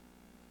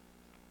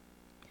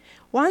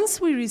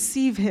 Once we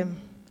receive him,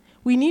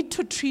 we need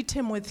to treat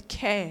him with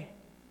care,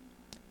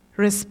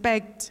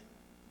 respect,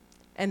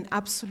 and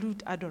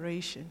absolute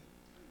adoration.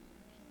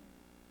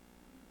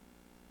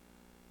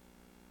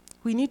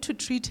 We need to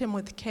treat him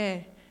with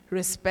care,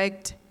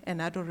 respect,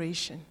 and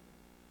adoration.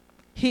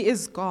 He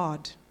is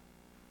God.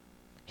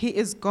 He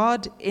is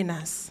God in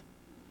us.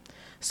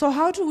 So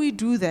how do we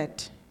do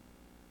that?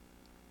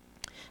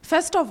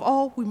 First of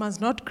all, we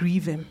must not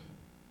grieve him.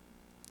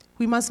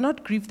 We must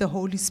not grieve the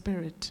Holy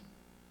Spirit.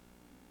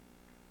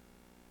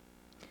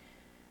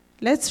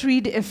 Let's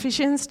read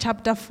Ephesians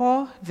chapter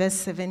 4, verse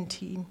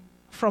 17.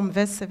 From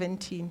verse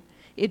 17,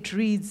 it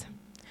reads,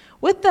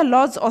 "With the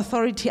Lord's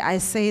authority I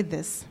say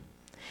this,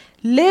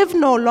 live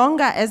no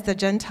longer as the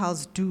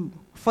Gentiles do,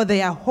 for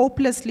they are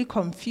hopelessly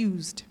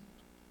confused.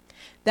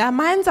 Their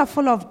minds are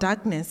full of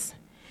darkness.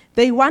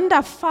 They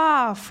wander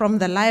far from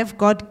the life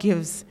God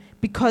gives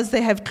because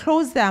they have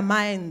closed their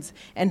minds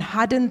and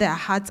hardened their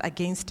hearts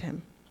against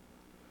him.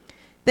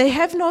 They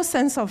have no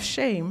sense of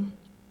shame.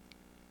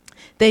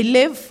 They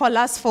live for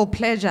lustful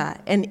pleasure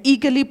and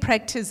eagerly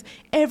practice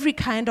every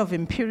kind of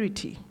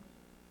impurity.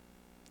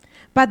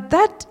 But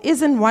that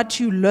isn't what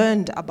you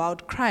learned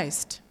about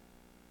Christ.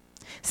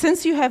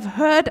 Since you have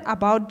heard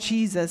about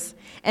Jesus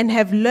and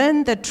have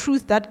learned the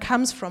truth that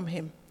comes from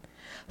him,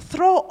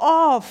 throw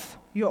off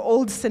your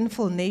old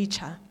sinful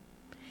nature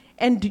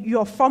and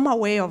your former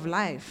way of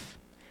life,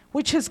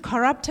 which is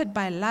corrupted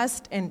by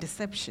lust and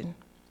deception.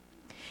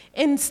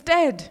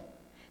 Instead,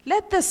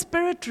 let the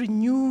Spirit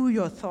renew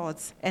your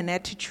thoughts and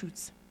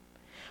attitudes.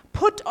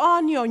 Put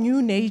on your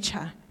new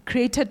nature,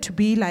 created to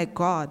be like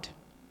God,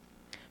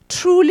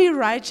 truly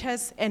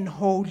righteous and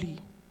holy.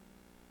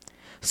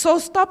 So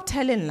stop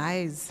telling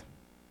lies.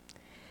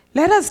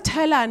 Let us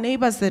tell our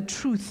neighbors the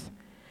truth,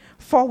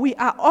 for we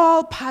are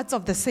all parts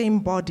of the same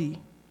body.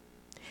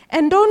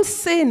 And don't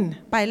sin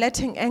by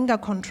letting anger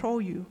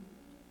control you.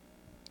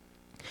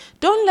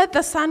 Don't let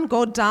the sun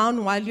go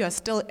down while you are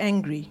still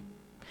angry,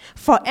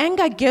 for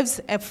anger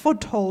gives a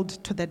foothold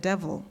to the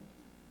devil.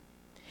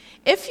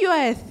 If you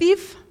are a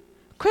thief,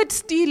 quit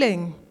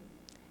stealing.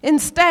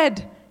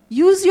 Instead,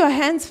 use your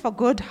hands for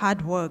good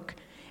hard work,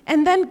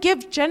 and then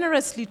give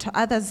generously to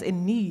others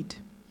in need.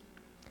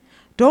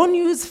 Don't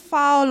use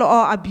foul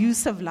or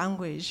abusive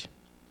language.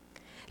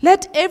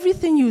 Let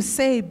everything you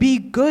say be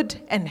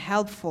good and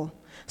helpful,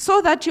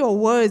 so that your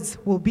words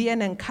will be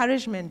an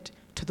encouragement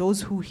to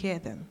those who hear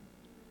them.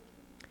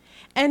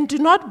 And do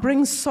not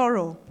bring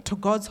sorrow to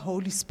God's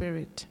Holy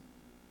Spirit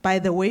by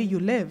the way you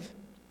live.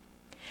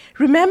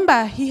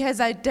 Remember, he has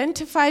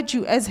identified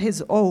you as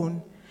his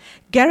own,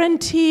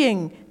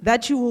 guaranteeing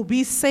that you will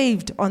be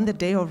saved on the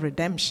day of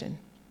redemption.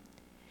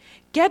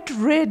 Get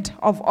rid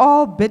of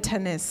all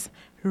bitterness,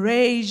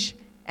 rage,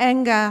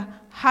 anger,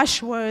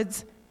 harsh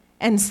words,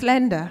 and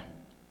slander,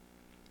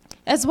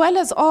 as well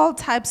as all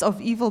types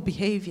of evil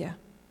behavior.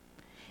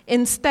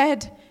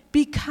 Instead,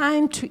 be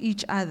kind to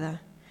each other,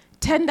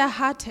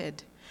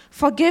 tender-hearted,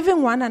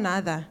 forgiving one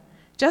another,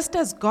 just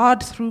as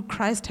God through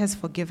Christ has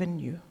forgiven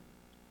you.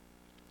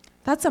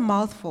 That's a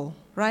mouthful,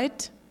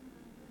 right?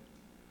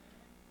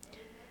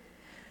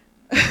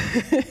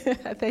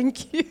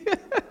 Thank you.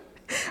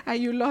 Are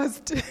you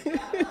lost?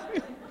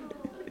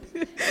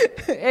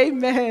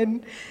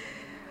 Amen.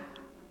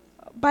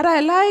 But I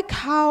like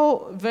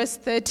how verse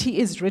 30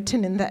 is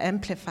written in the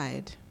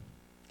Amplified.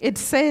 It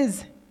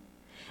says,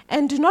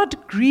 "And do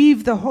not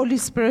grieve the Holy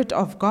Spirit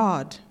of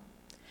God,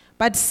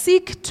 but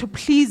seek to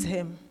please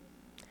him,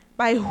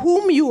 by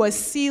whom you were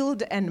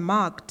sealed and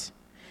marked,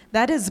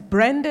 that is,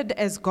 branded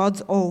as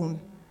God's own,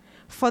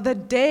 for the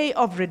day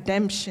of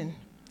redemption,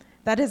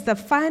 that is the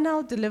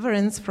final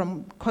deliverance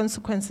from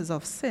consequences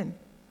of sin."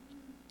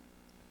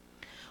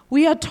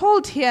 We are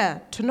told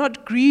here to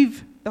not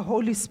grieve the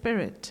Holy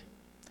Spirit.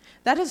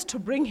 That is to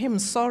bring him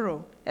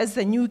sorrow, as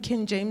the New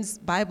King James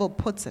Bible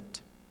puts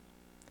it.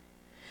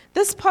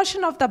 This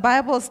portion of the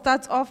Bible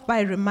starts off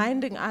by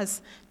reminding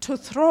us to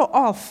throw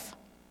off,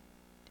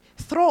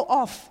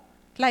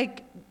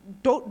 like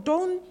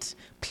don't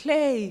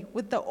play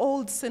with the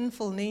old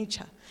sinful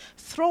nature.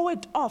 Throw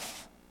it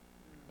off.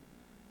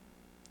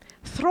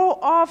 Throw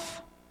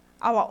off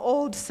our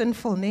old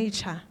sinful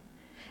nature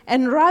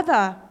and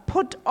rather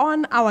put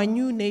on our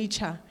new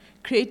nature,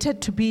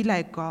 created to be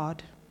like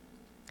God.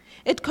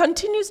 It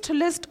continues to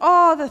list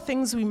all the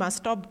things we must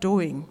stop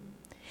doing.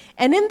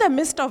 And in the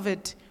midst of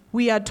it,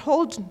 we are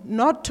told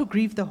not to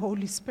grieve the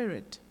Holy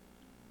Spirit.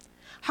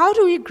 How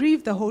do we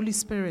grieve the Holy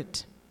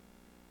Spirit?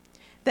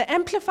 The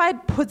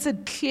Amplified puts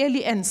it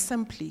clearly and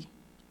simply.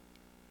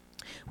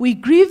 We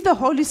grieve the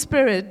Holy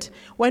Spirit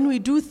when we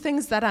do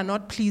things that are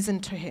not pleasing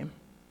to Him.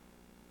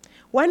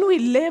 When we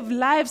live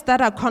lives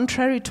that are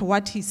contrary to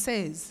what He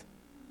says,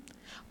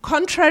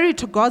 contrary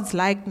to God's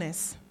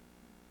likeness.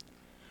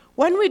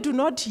 When we do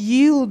not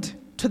yield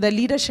to the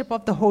leadership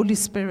of the Holy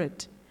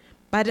Spirit,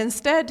 but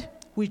instead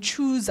we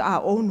choose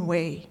our own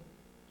way.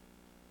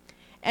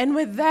 And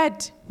with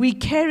that, we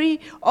carry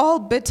all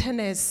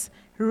bitterness,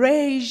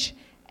 rage,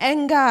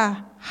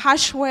 anger,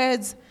 harsh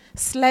words,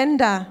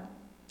 slander,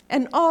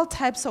 and all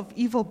types of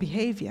evil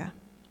behavior.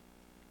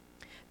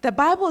 The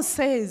Bible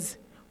says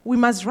we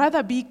must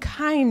rather be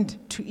kind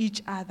to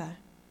each other,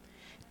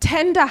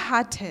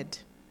 tender-hearted,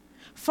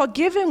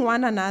 forgiving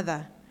one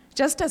another,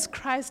 just as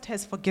Christ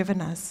has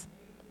forgiven us.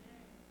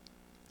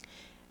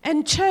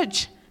 And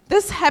church,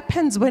 this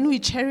happens when we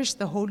cherish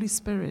the Holy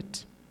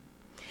Spirit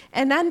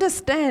and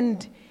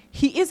understand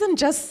He isn't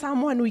just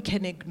someone we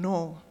can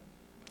ignore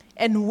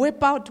and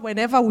whip out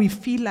whenever we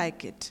feel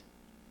like it.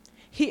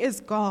 He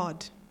is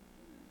God.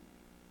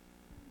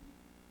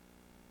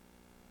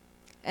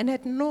 And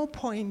at no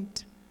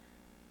point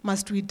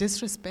must we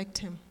disrespect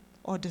Him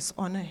or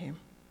dishonor Him.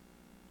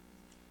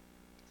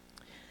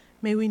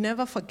 May we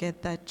never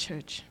forget that,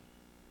 church.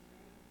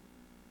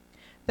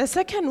 The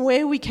second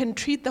way we can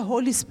treat the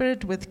Holy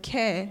Spirit with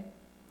care,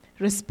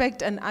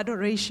 respect, and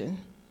adoration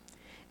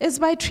is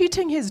by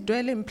treating His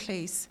dwelling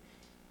place,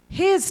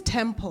 His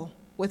temple,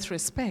 with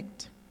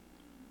respect.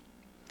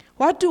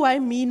 What do I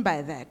mean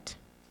by that?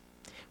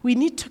 We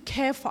need to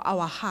care for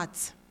our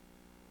hearts.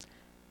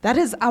 That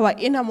is our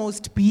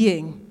innermost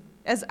being,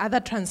 as other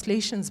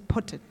translations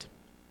put it,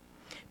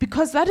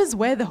 because that is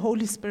where the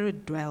Holy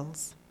Spirit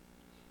dwells.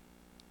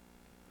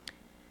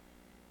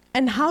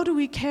 And how do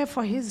we care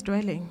for His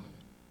dwelling?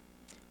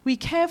 We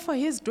care for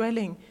His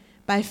dwelling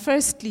by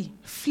firstly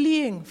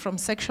fleeing from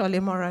sexual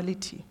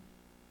immorality.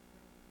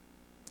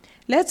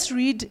 Let's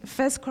read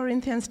 1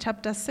 Corinthians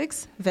chapter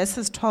 6,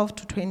 verses 12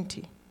 to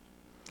 20.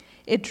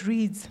 It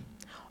reads,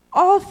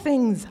 "All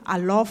things are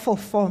lawful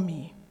for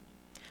me,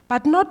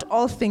 but not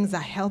all things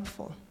are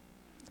helpful.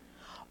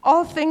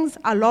 All things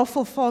are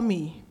lawful for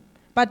me,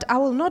 but I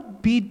will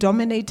not be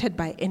dominated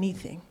by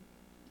anything.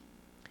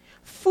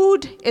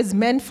 Food is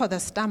meant for the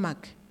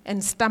stomach,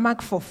 and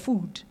stomach for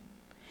food,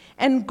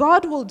 and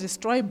God will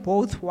destroy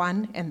both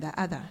one and the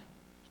other.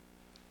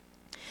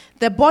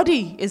 The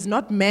body is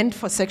not meant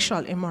for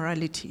sexual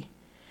immorality,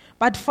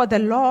 but for the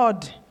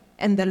Lord,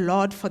 and the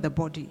Lord for the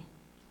body.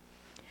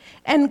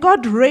 And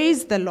God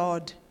raised the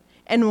Lord,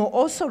 and will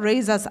also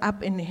raise us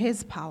up in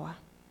His power.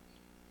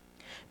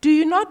 Do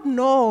you not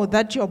know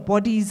that your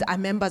bodies are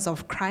members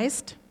of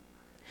Christ?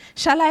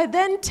 Shall I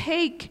then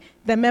take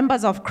the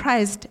members of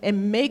Christ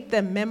and make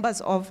them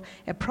members of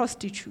a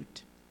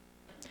prostitute?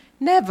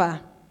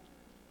 Never.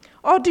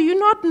 Or do you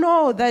not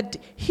know that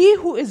he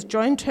who is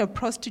joined to a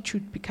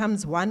prostitute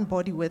becomes one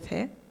body with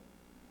her?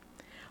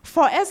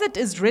 For as it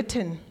is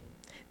written,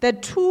 the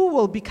two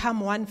will become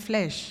one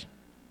flesh.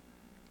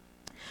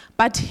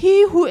 But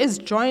he who is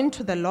joined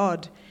to the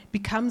Lord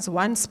becomes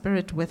one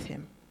spirit with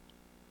Him.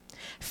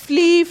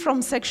 Flee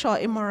from sexual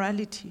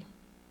immorality.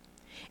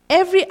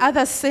 Every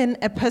other sin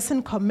a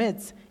person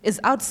commits is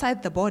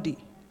outside the body,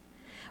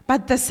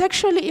 but the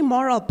sexually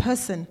immoral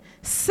person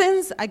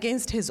sins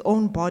against his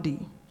own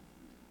body.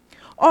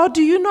 Or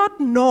do you not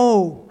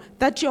know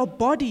that your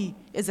body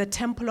is a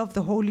temple of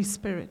the Holy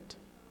Spirit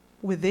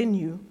within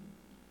you,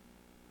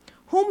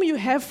 whom you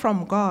have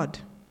from God?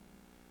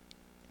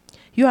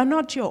 You are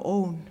not your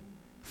own,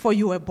 for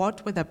you were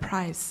bought with a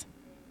price.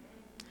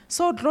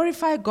 So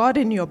glorify God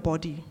in your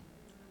body."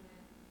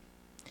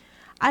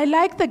 I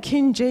like the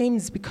King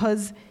James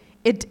because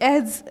it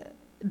adds,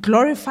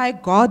 glorify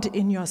God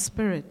in your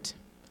spirit,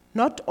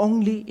 not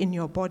only in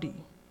your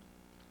body.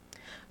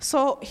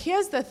 So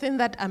here's the thing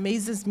that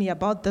amazes me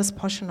about this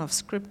portion of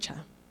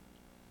Scripture.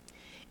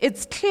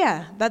 It's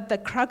clear that the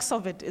crux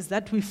of it is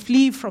that we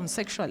flee from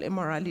sexual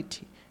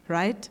immorality,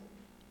 right?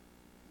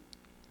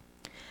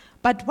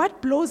 But what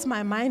blows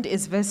my mind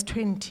is verse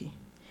 20.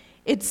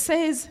 It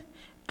says,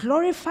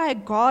 glorify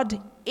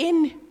God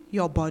in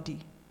your body,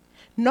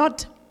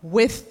 not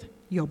with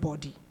your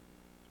body.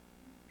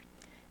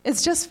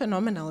 It's just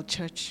phenomenal,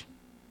 church.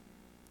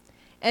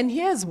 And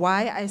here's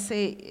why I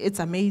say it's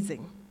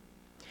amazing.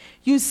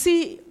 You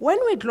see, when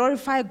we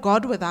glorify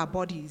God with our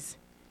bodies,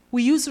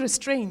 we use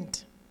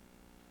restraint.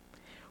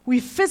 we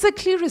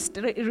physically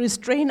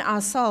restrain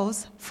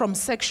ourselves from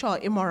sexual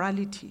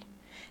immorality.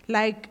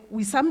 Like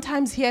we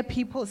sometimes hear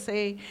people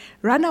say,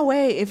 run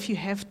away if you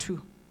have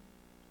to.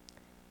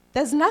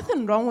 There's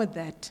nothing wrong with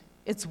that.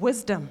 It's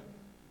wisdom.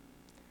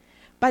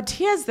 But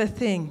here's the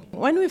thing.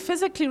 When we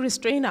physically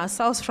restrain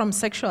ourselves from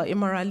sexual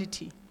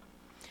immorality,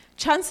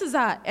 chances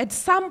are at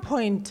some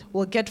point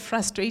we'll get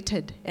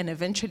frustrated and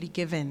eventually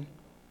give in.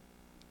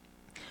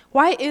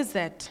 Why is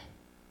that?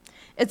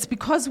 It's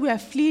because we are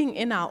fleeing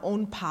in our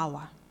own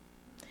power.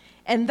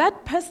 And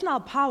that personal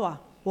power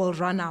will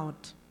run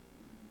out.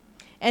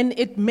 And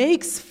it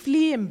makes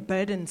fleeing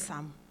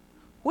burdensome,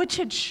 which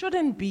it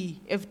shouldn't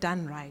be if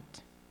done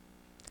right.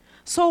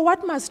 So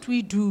what must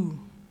we do?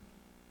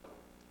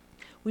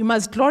 We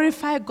must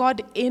glorify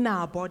God in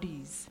our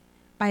bodies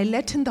by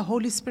letting the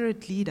Holy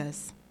Spirit lead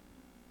us.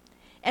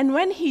 And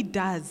when He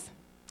does,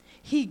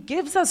 He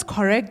gives us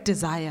correct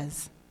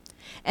desires.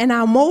 And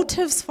our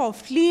motives for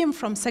fleeing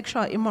from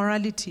sexual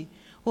immorality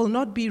will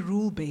not be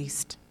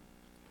rule-based.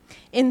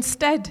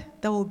 Instead,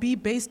 they will be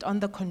based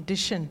on the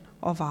condition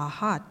of our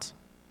heart.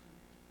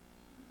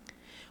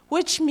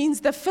 Which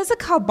means the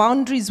physical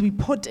boundaries we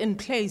put in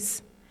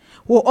place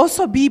will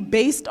also be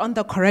based on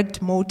the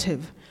correct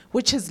motive,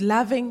 which is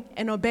loving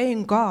and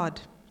obeying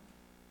God.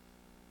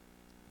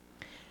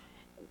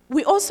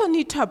 We also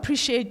need to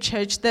appreciate,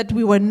 church, that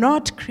we were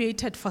not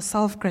created for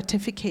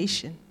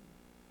self-gratification,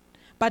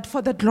 but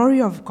for the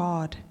glory of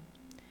God.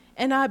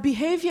 And our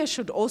behavior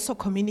should also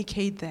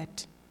communicate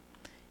that.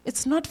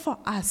 It's not for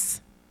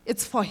us,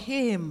 it's for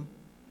Him.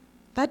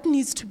 That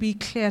needs to be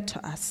clear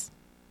to us.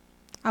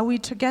 Are we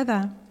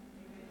together?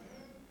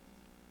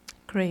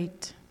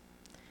 Great.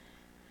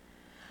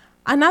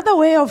 Another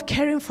way of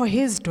caring for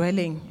His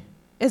dwelling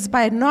is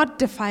by not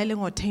defiling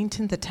or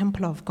tainting the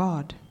temple of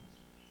God.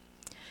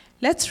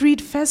 Let's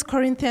read 1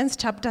 Corinthians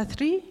chapter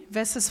 3,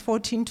 verses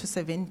 14 to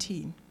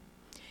 17.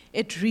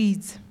 It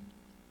reads,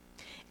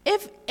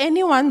 "If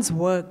anyone's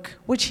work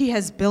which he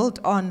has built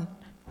on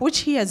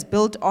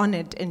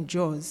it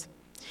endures,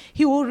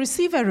 he will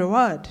receive a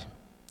reward.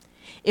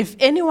 If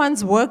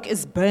anyone's work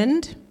is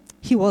burned,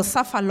 he will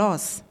suffer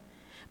loss,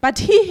 but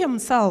he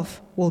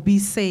himself will be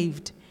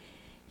saved,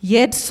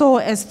 yet so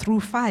as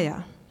through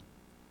fire.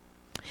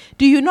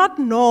 Do you not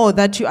know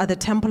that you are the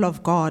temple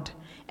of God,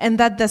 and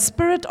that the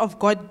Spirit of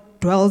God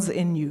dwells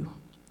in you?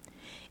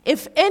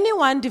 If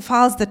anyone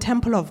defiles the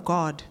temple of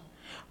God,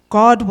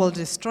 God will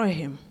destroy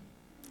him.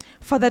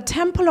 For the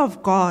temple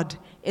of God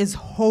is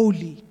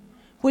holy,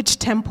 which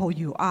temple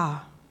you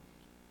are."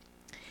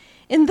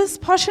 In this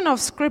portion of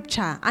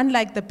scripture,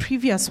 unlike the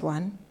previous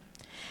one,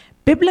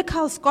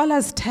 biblical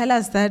scholars tell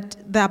us that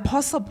the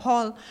Apostle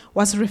Paul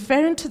was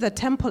referring to the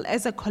temple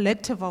as a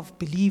collective of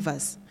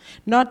believers,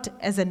 not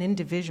as an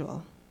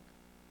individual.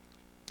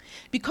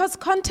 Because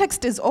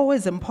context is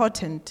always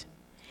important,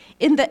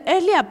 in the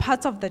earlier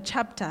parts of the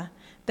chapter,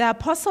 the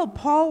Apostle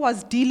Paul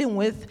was dealing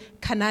with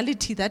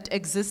carnality that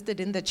existed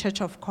in the church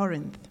of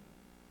Corinth.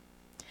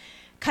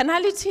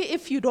 Carnality,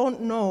 if you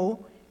don't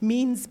know,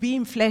 means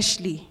being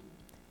fleshly.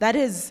 That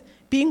is,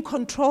 being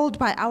controlled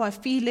by our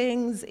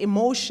feelings,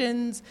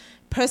 emotions,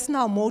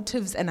 personal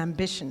motives, and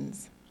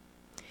ambitions.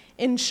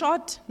 In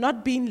short,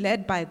 not being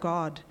led by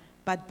God,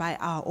 but by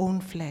our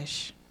own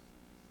flesh.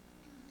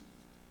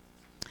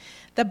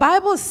 The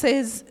Bible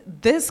says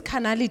this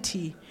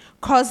carnality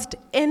caused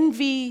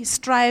envy,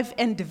 strife,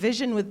 and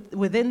division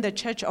within the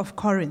church of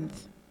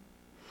Corinth.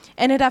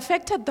 And it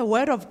affected the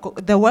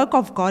work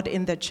of God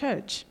in the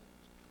church.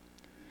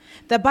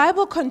 The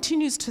Bible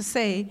continues to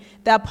say,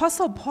 the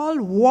Apostle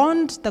Paul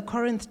warned the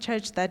Corinth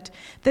church that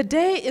the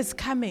day is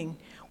coming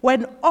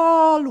when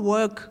all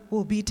work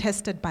will be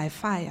tested by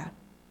fire.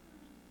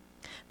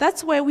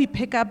 That's where we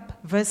pick up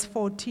verse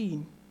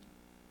 14.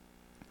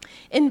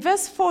 In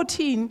verse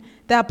 14,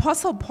 the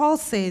Apostle Paul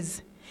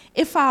says,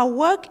 "If our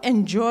work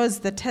endures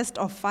the test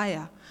of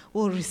fire,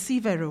 we'll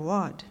receive a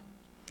reward.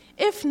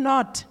 If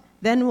not,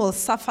 then we'll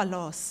suffer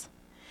loss.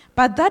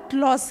 But that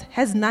loss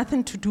has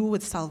nothing to do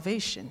with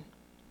salvation."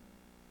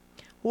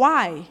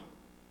 Why?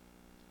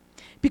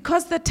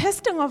 Because the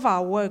testing of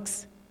our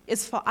works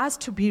is for us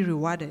to be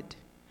rewarded.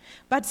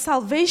 But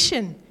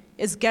salvation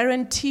is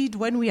guaranteed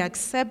when we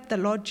accept the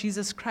Lord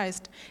Jesus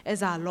Christ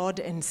as our Lord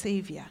and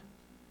Savior.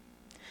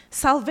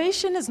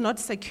 Salvation is not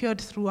secured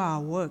through our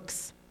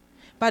works,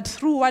 but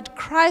through what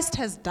Christ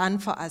has done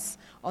for us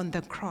on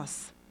the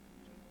cross.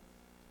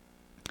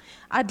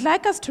 I'd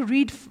like us to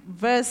read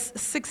verse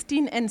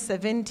 16 and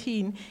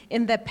 17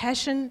 in the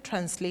Passion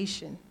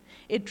Translation.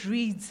 It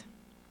reads,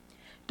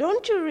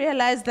 "Don't you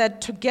realize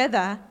that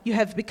together you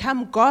have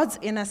become God's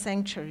inner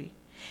sanctuary,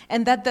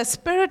 and that the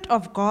Spirit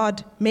of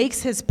God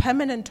makes His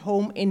permanent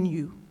home in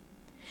you?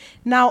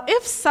 Now,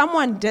 if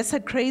someone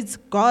desecrates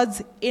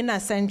God's inner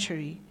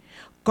sanctuary,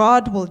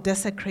 God will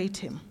desecrate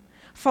him.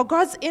 For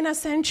God's inner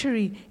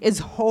sanctuary is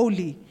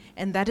holy,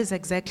 and that is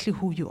exactly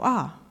who you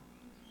are."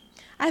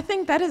 I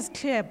think that is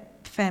clear,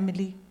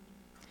 family.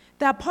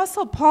 The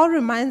Apostle Paul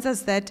reminds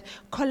us that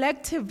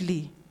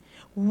collectively,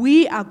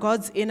 we are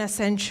God's inner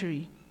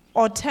sanctuary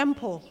or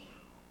temple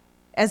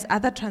as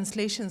other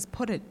translations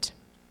put it.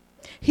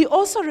 He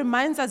also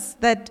reminds us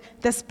that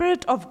the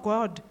Spirit of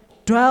God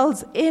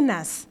dwells in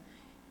us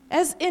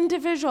as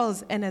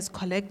individuals and as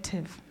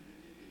collective.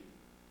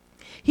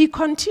 He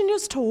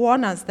continues to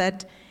warn us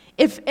that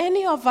if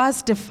any of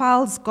us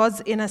defiles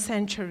God's inner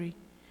sanctuary,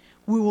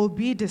 we will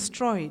be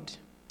destroyed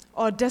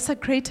or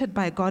desecrated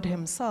by God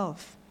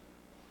Himself.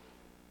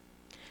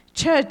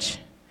 Church,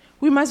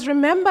 we must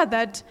remember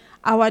that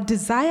our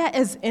desire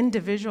as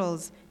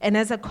individuals and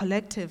as a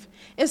collective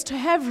is to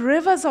have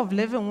rivers of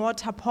living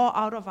water pour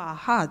out of our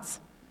hearts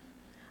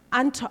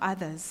unto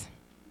others.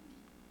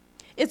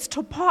 It's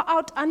to pour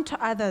out unto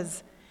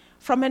others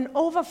from an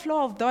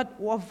overflow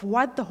of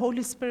what the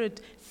Holy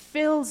Spirit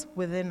fills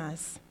within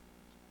us.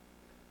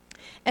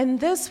 And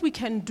this we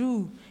can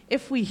do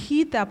if we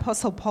heed the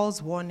Apostle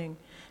Paul's warning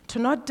to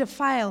not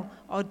defile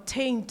or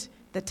taint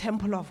the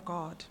temple of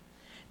God,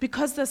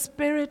 because the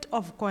Spirit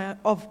of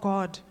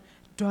God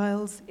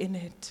dwells in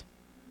it.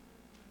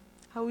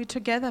 Are we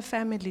together,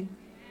 family?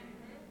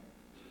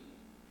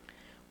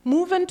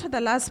 Moving to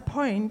the last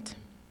point,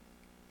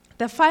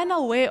 the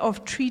final way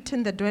of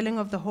treating the dwelling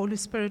of the Holy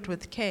Spirit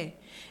with care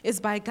is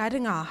by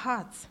guarding our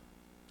hearts.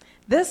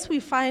 This we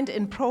find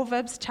in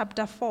Proverbs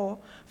chapter 4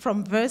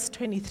 from verse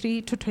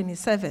 23 to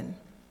 27.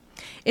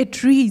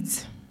 It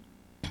reads,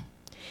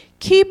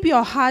 "Keep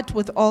your heart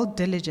with all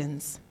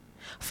diligence,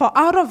 for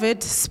out of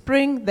it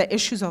spring the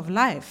issues of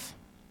life.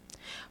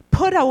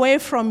 Put away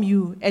from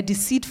you a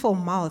deceitful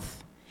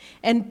mouth,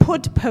 and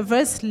put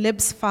perverse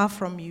lips far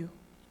from you.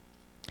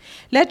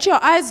 Let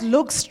your eyes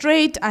look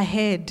straight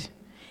ahead,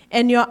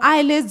 and your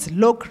eyelids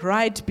look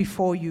right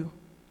before you.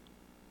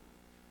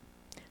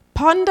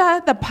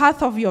 Ponder the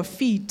path of your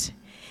feet,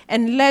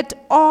 and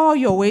let all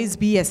your ways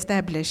be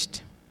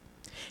established.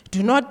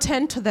 Do not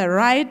turn to the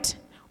right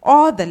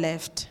or the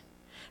left.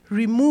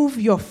 Remove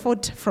your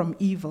foot from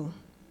evil."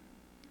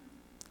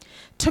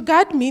 To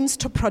guard means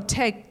to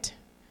protect,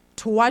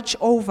 to watch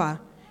over,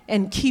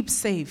 and keep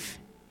safe.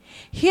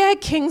 Here,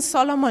 King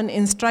Solomon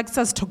instructs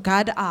us to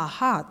guard our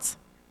hearts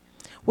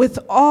with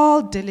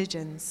all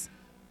diligence.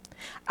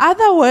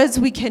 Other words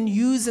we can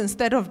use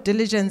instead of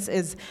diligence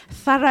is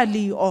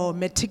thoroughly or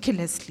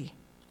meticulously.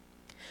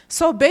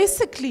 So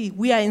basically,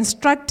 we are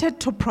instructed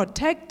to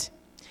protect,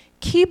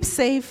 keep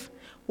safe,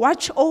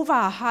 watch over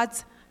our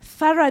hearts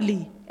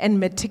thoroughly and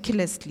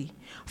meticulously,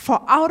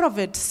 for out of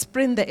it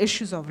spring the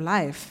issues of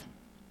life.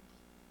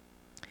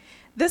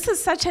 This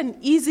is such an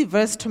easy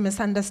verse to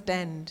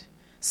misunderstand,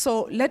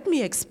 so let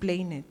me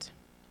explain it.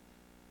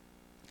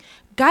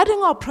 Guarding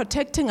or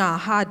protecting our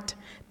heart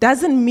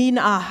doesn't mean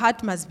our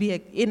heart must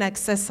be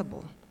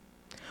inaccessible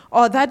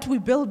or that we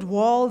build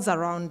walls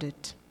around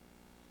it.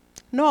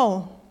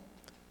 No,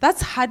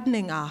 that's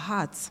hardening our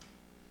hearts.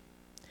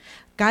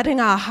 Guarding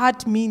our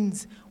heart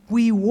means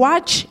we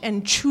watch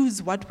and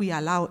choose what we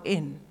allow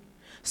in,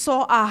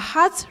 so our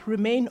hearts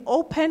remain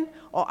open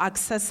or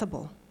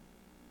accessible.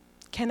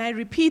 Can I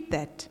repeat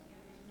that?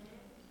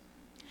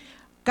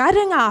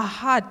 Guarding our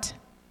heart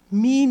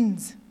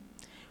means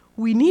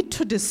we need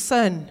to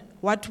discern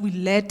what we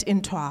let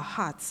into our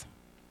hearts.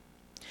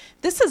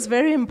 This is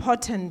very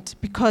important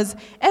because,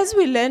 as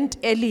we learned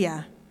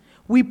earlier,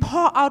 we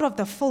pour out of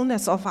the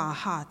fullness of our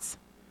hearts.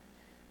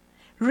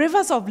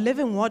 Rivers of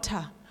living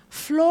water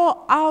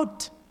flow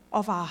out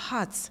of our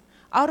hearts,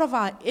 out of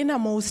our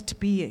innermost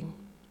being.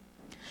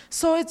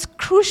 So it's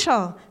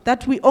crucial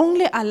that we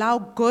only allow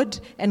good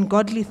and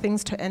godly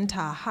things to enter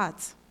our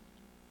hearts.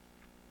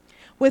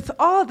 With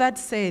all that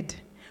said,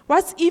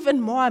 what's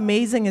even more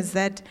amazing is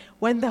that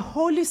when the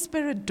Holy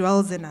Spirit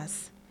dwells in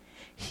us,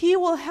 He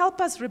will help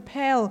us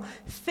repel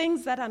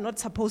things that are not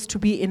supposed to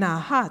be in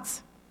our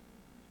hearts.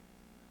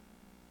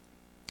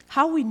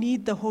 How we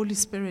need the Holy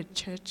Spirit,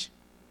 church.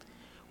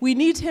 We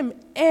need Him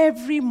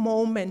every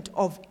moment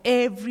of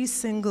every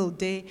single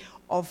day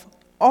of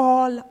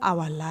all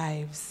our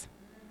lives.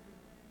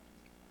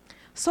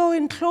 So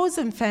in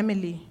closing,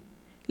 family,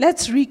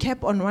 let's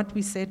recap on what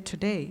we said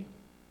today.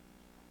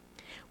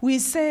 We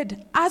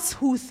said, us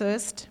who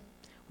thirst,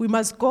 we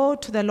must go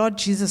to the Lord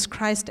Jesus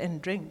Christ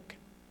and drink.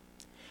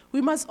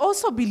 We must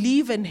also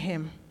believe in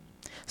Him,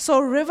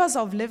 so rivers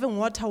of living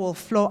water will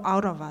flow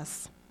out of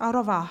us, out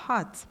of our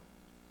hearts,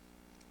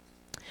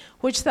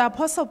 which the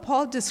Apostle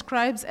Paul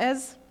describes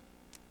as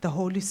the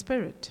Holy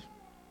Spirit.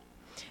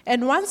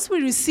 And once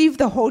we receive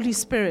the Holy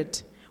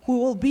Spirit, we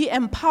will be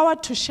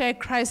empowered to share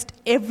Christ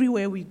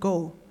everywhere we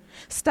go,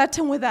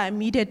 starting with our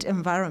immediate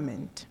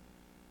environment.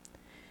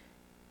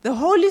 The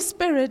Holy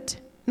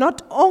Spirit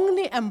not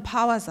only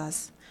empowers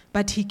us,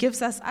 but He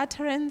gives us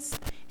utterance,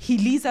 He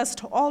leads us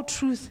to all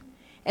truth,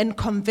 and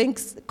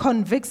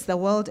convicts the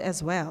world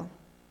as well.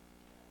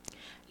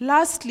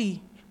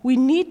 Lastly, we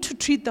need to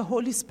treat the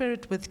Holy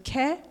Spirit with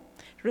care,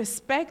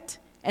 respect,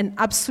 and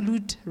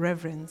absolute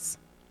reverence.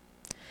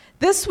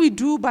 This we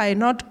do by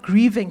not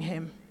grieving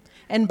Him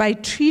and by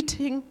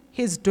treating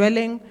His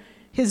dwelling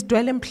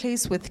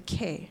place with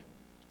care.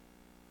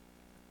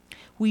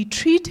 We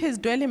treat His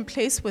dwelling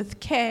place with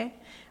care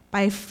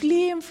by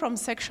fleeing from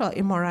sexual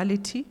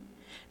immorality,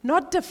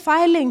 not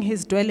defiling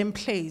his dwelling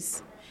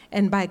place,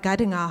 and by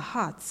guarding our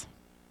hearts.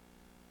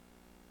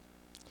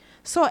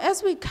 So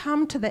as we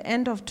come to the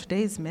end of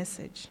today's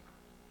message,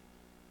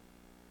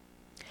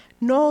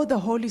 know the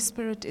Holy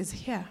Spirit is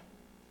here.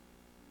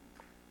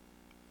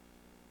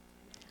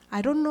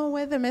 I don't know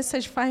where the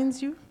message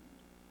finds you.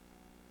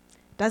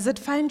 Does it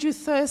find you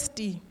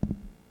thirsty,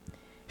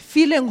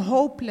 feeling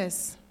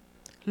hopeless,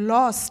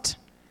 lost,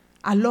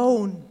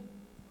 alone,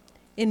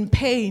 in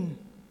pain?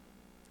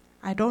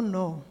 I don't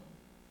know.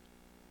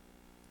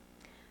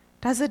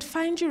 Does it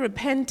find you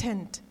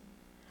repentant,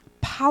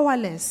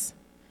 powerless,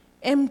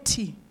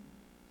 empty?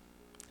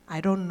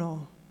 I don't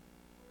know.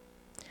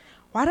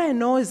 What I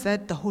know is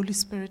that the Holy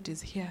Spirit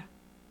is here.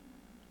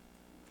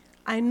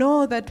 I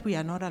know that we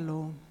are not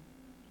alone.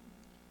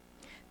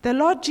 The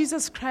Lord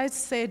Jesus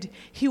Christ said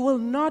he will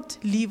not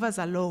leave us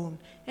alone,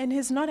 and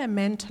he's not a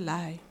man to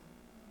lie.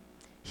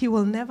 He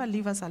will never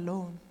leave us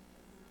alone.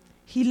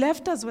 He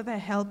left us with a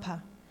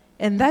helper,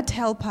 and that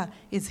helper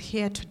is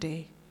here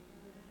today.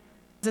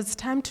 It's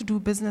time to do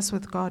business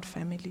with God,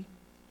 family.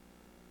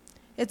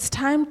 It's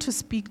time to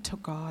speak to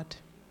God.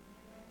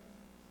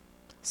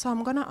 So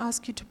I'm going to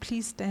ask you to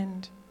please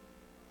stand.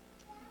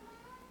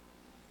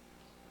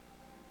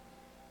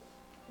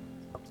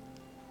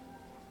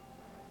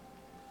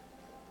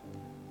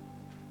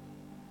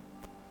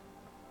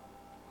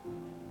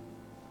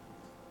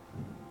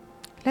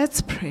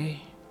 Let's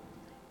pray.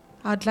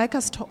 I'd like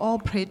us to all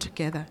pray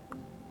together.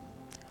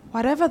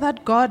 Whatever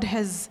that God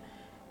has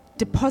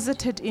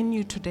deposited in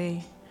you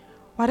today,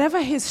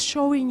 whatever he's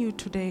showing you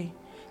today,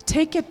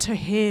 take it to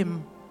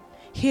him.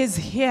 He is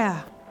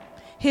here.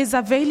 He is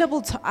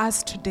available to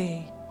us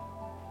today.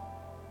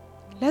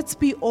 Let's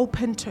be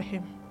open to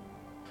him.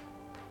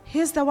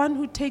 He's the one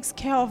who takes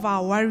care of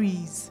our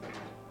worries.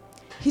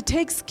 He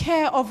takes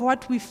care of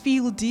what we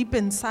feel deep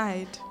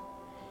inside.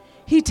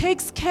 He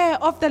takes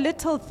care of the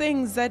little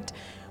things that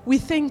we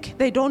think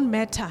they don't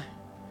matter.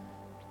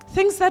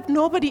 Things that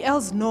nobody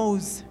else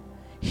knows.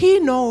 He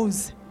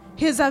knows.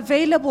 He's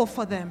available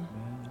for them.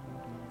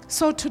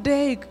 So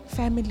today,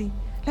 family,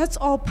 let's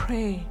all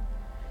pray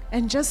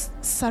and just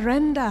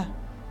surrender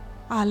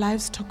our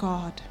lives to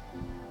God.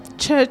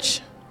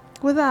 Church,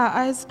 with our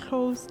eyes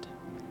closed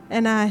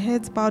and our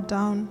heads bowed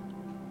down,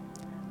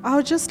 I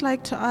would just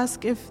like to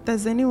ask if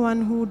there's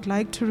anyone who would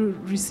like to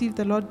receive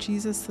the Lord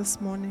Jesus this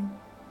morning.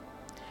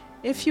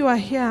 If you are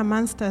here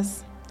amongst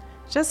us,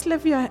 just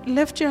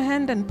lift your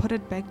hand and put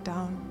it back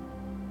down.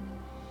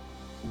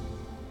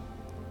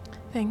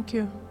 Thank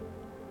you.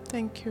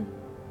 Thank you.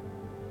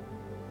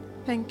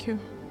 Thank you.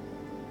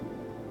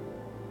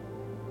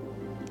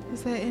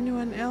 Is there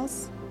anyone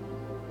else?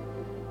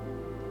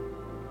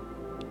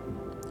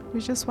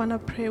 We just want to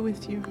pray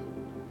with you.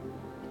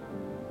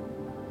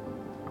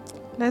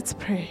 Let's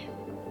pray.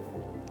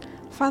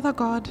 Father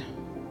God,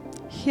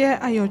 here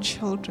are your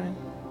children.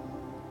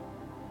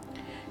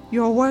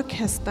 Your work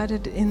has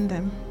started in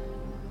them.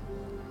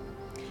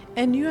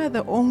 And you are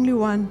the only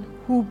one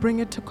who will bring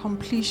it to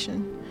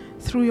completion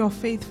through your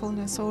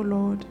faithfulness, O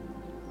Lord.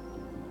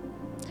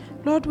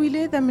 Lord, we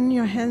lay them in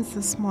your hands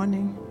this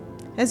morning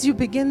as you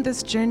begin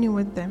this journey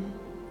with them,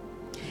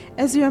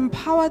 as you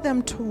empower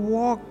them to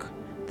walk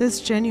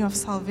this journey of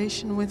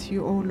salvation with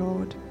you, O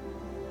Lord,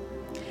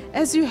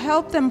 as you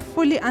help them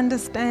fully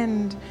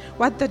understand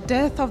what the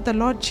death of the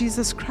Lord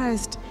Jesus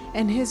Christ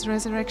and his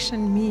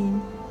resurrection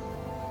mean.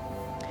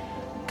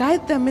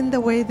 Guide them in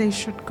the way they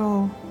should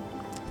go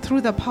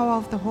through the power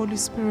of the Holy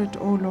Spirit,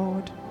 O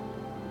Lord.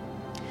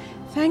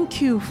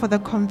 Thank you for the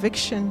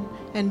conviction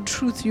and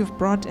truth you've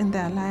brought in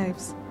their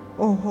lives,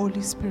 O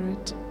Holy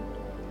Spirit.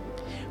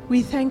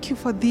 We thank you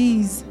for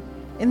these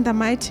in the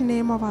mighty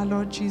name of our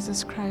Lord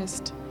Jesus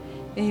Christ.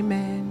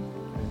 Amen.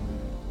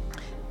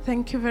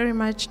 Thank you very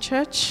much,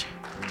 church.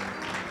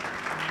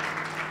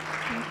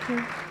 Thank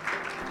you.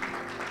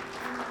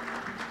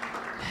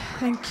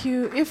 Thank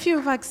you. If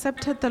you've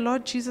accepted the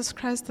Lord Jesus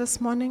Christ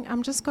this morning,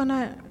 I'm just going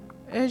to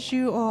urge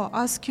you or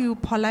ask you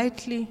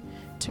politely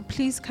to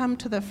please come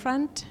to the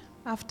front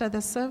after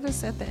the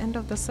service. At the end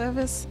of the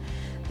service,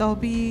 there'll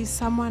be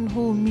someone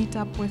who will meet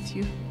up with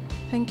you.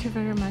 Thank you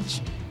very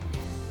much.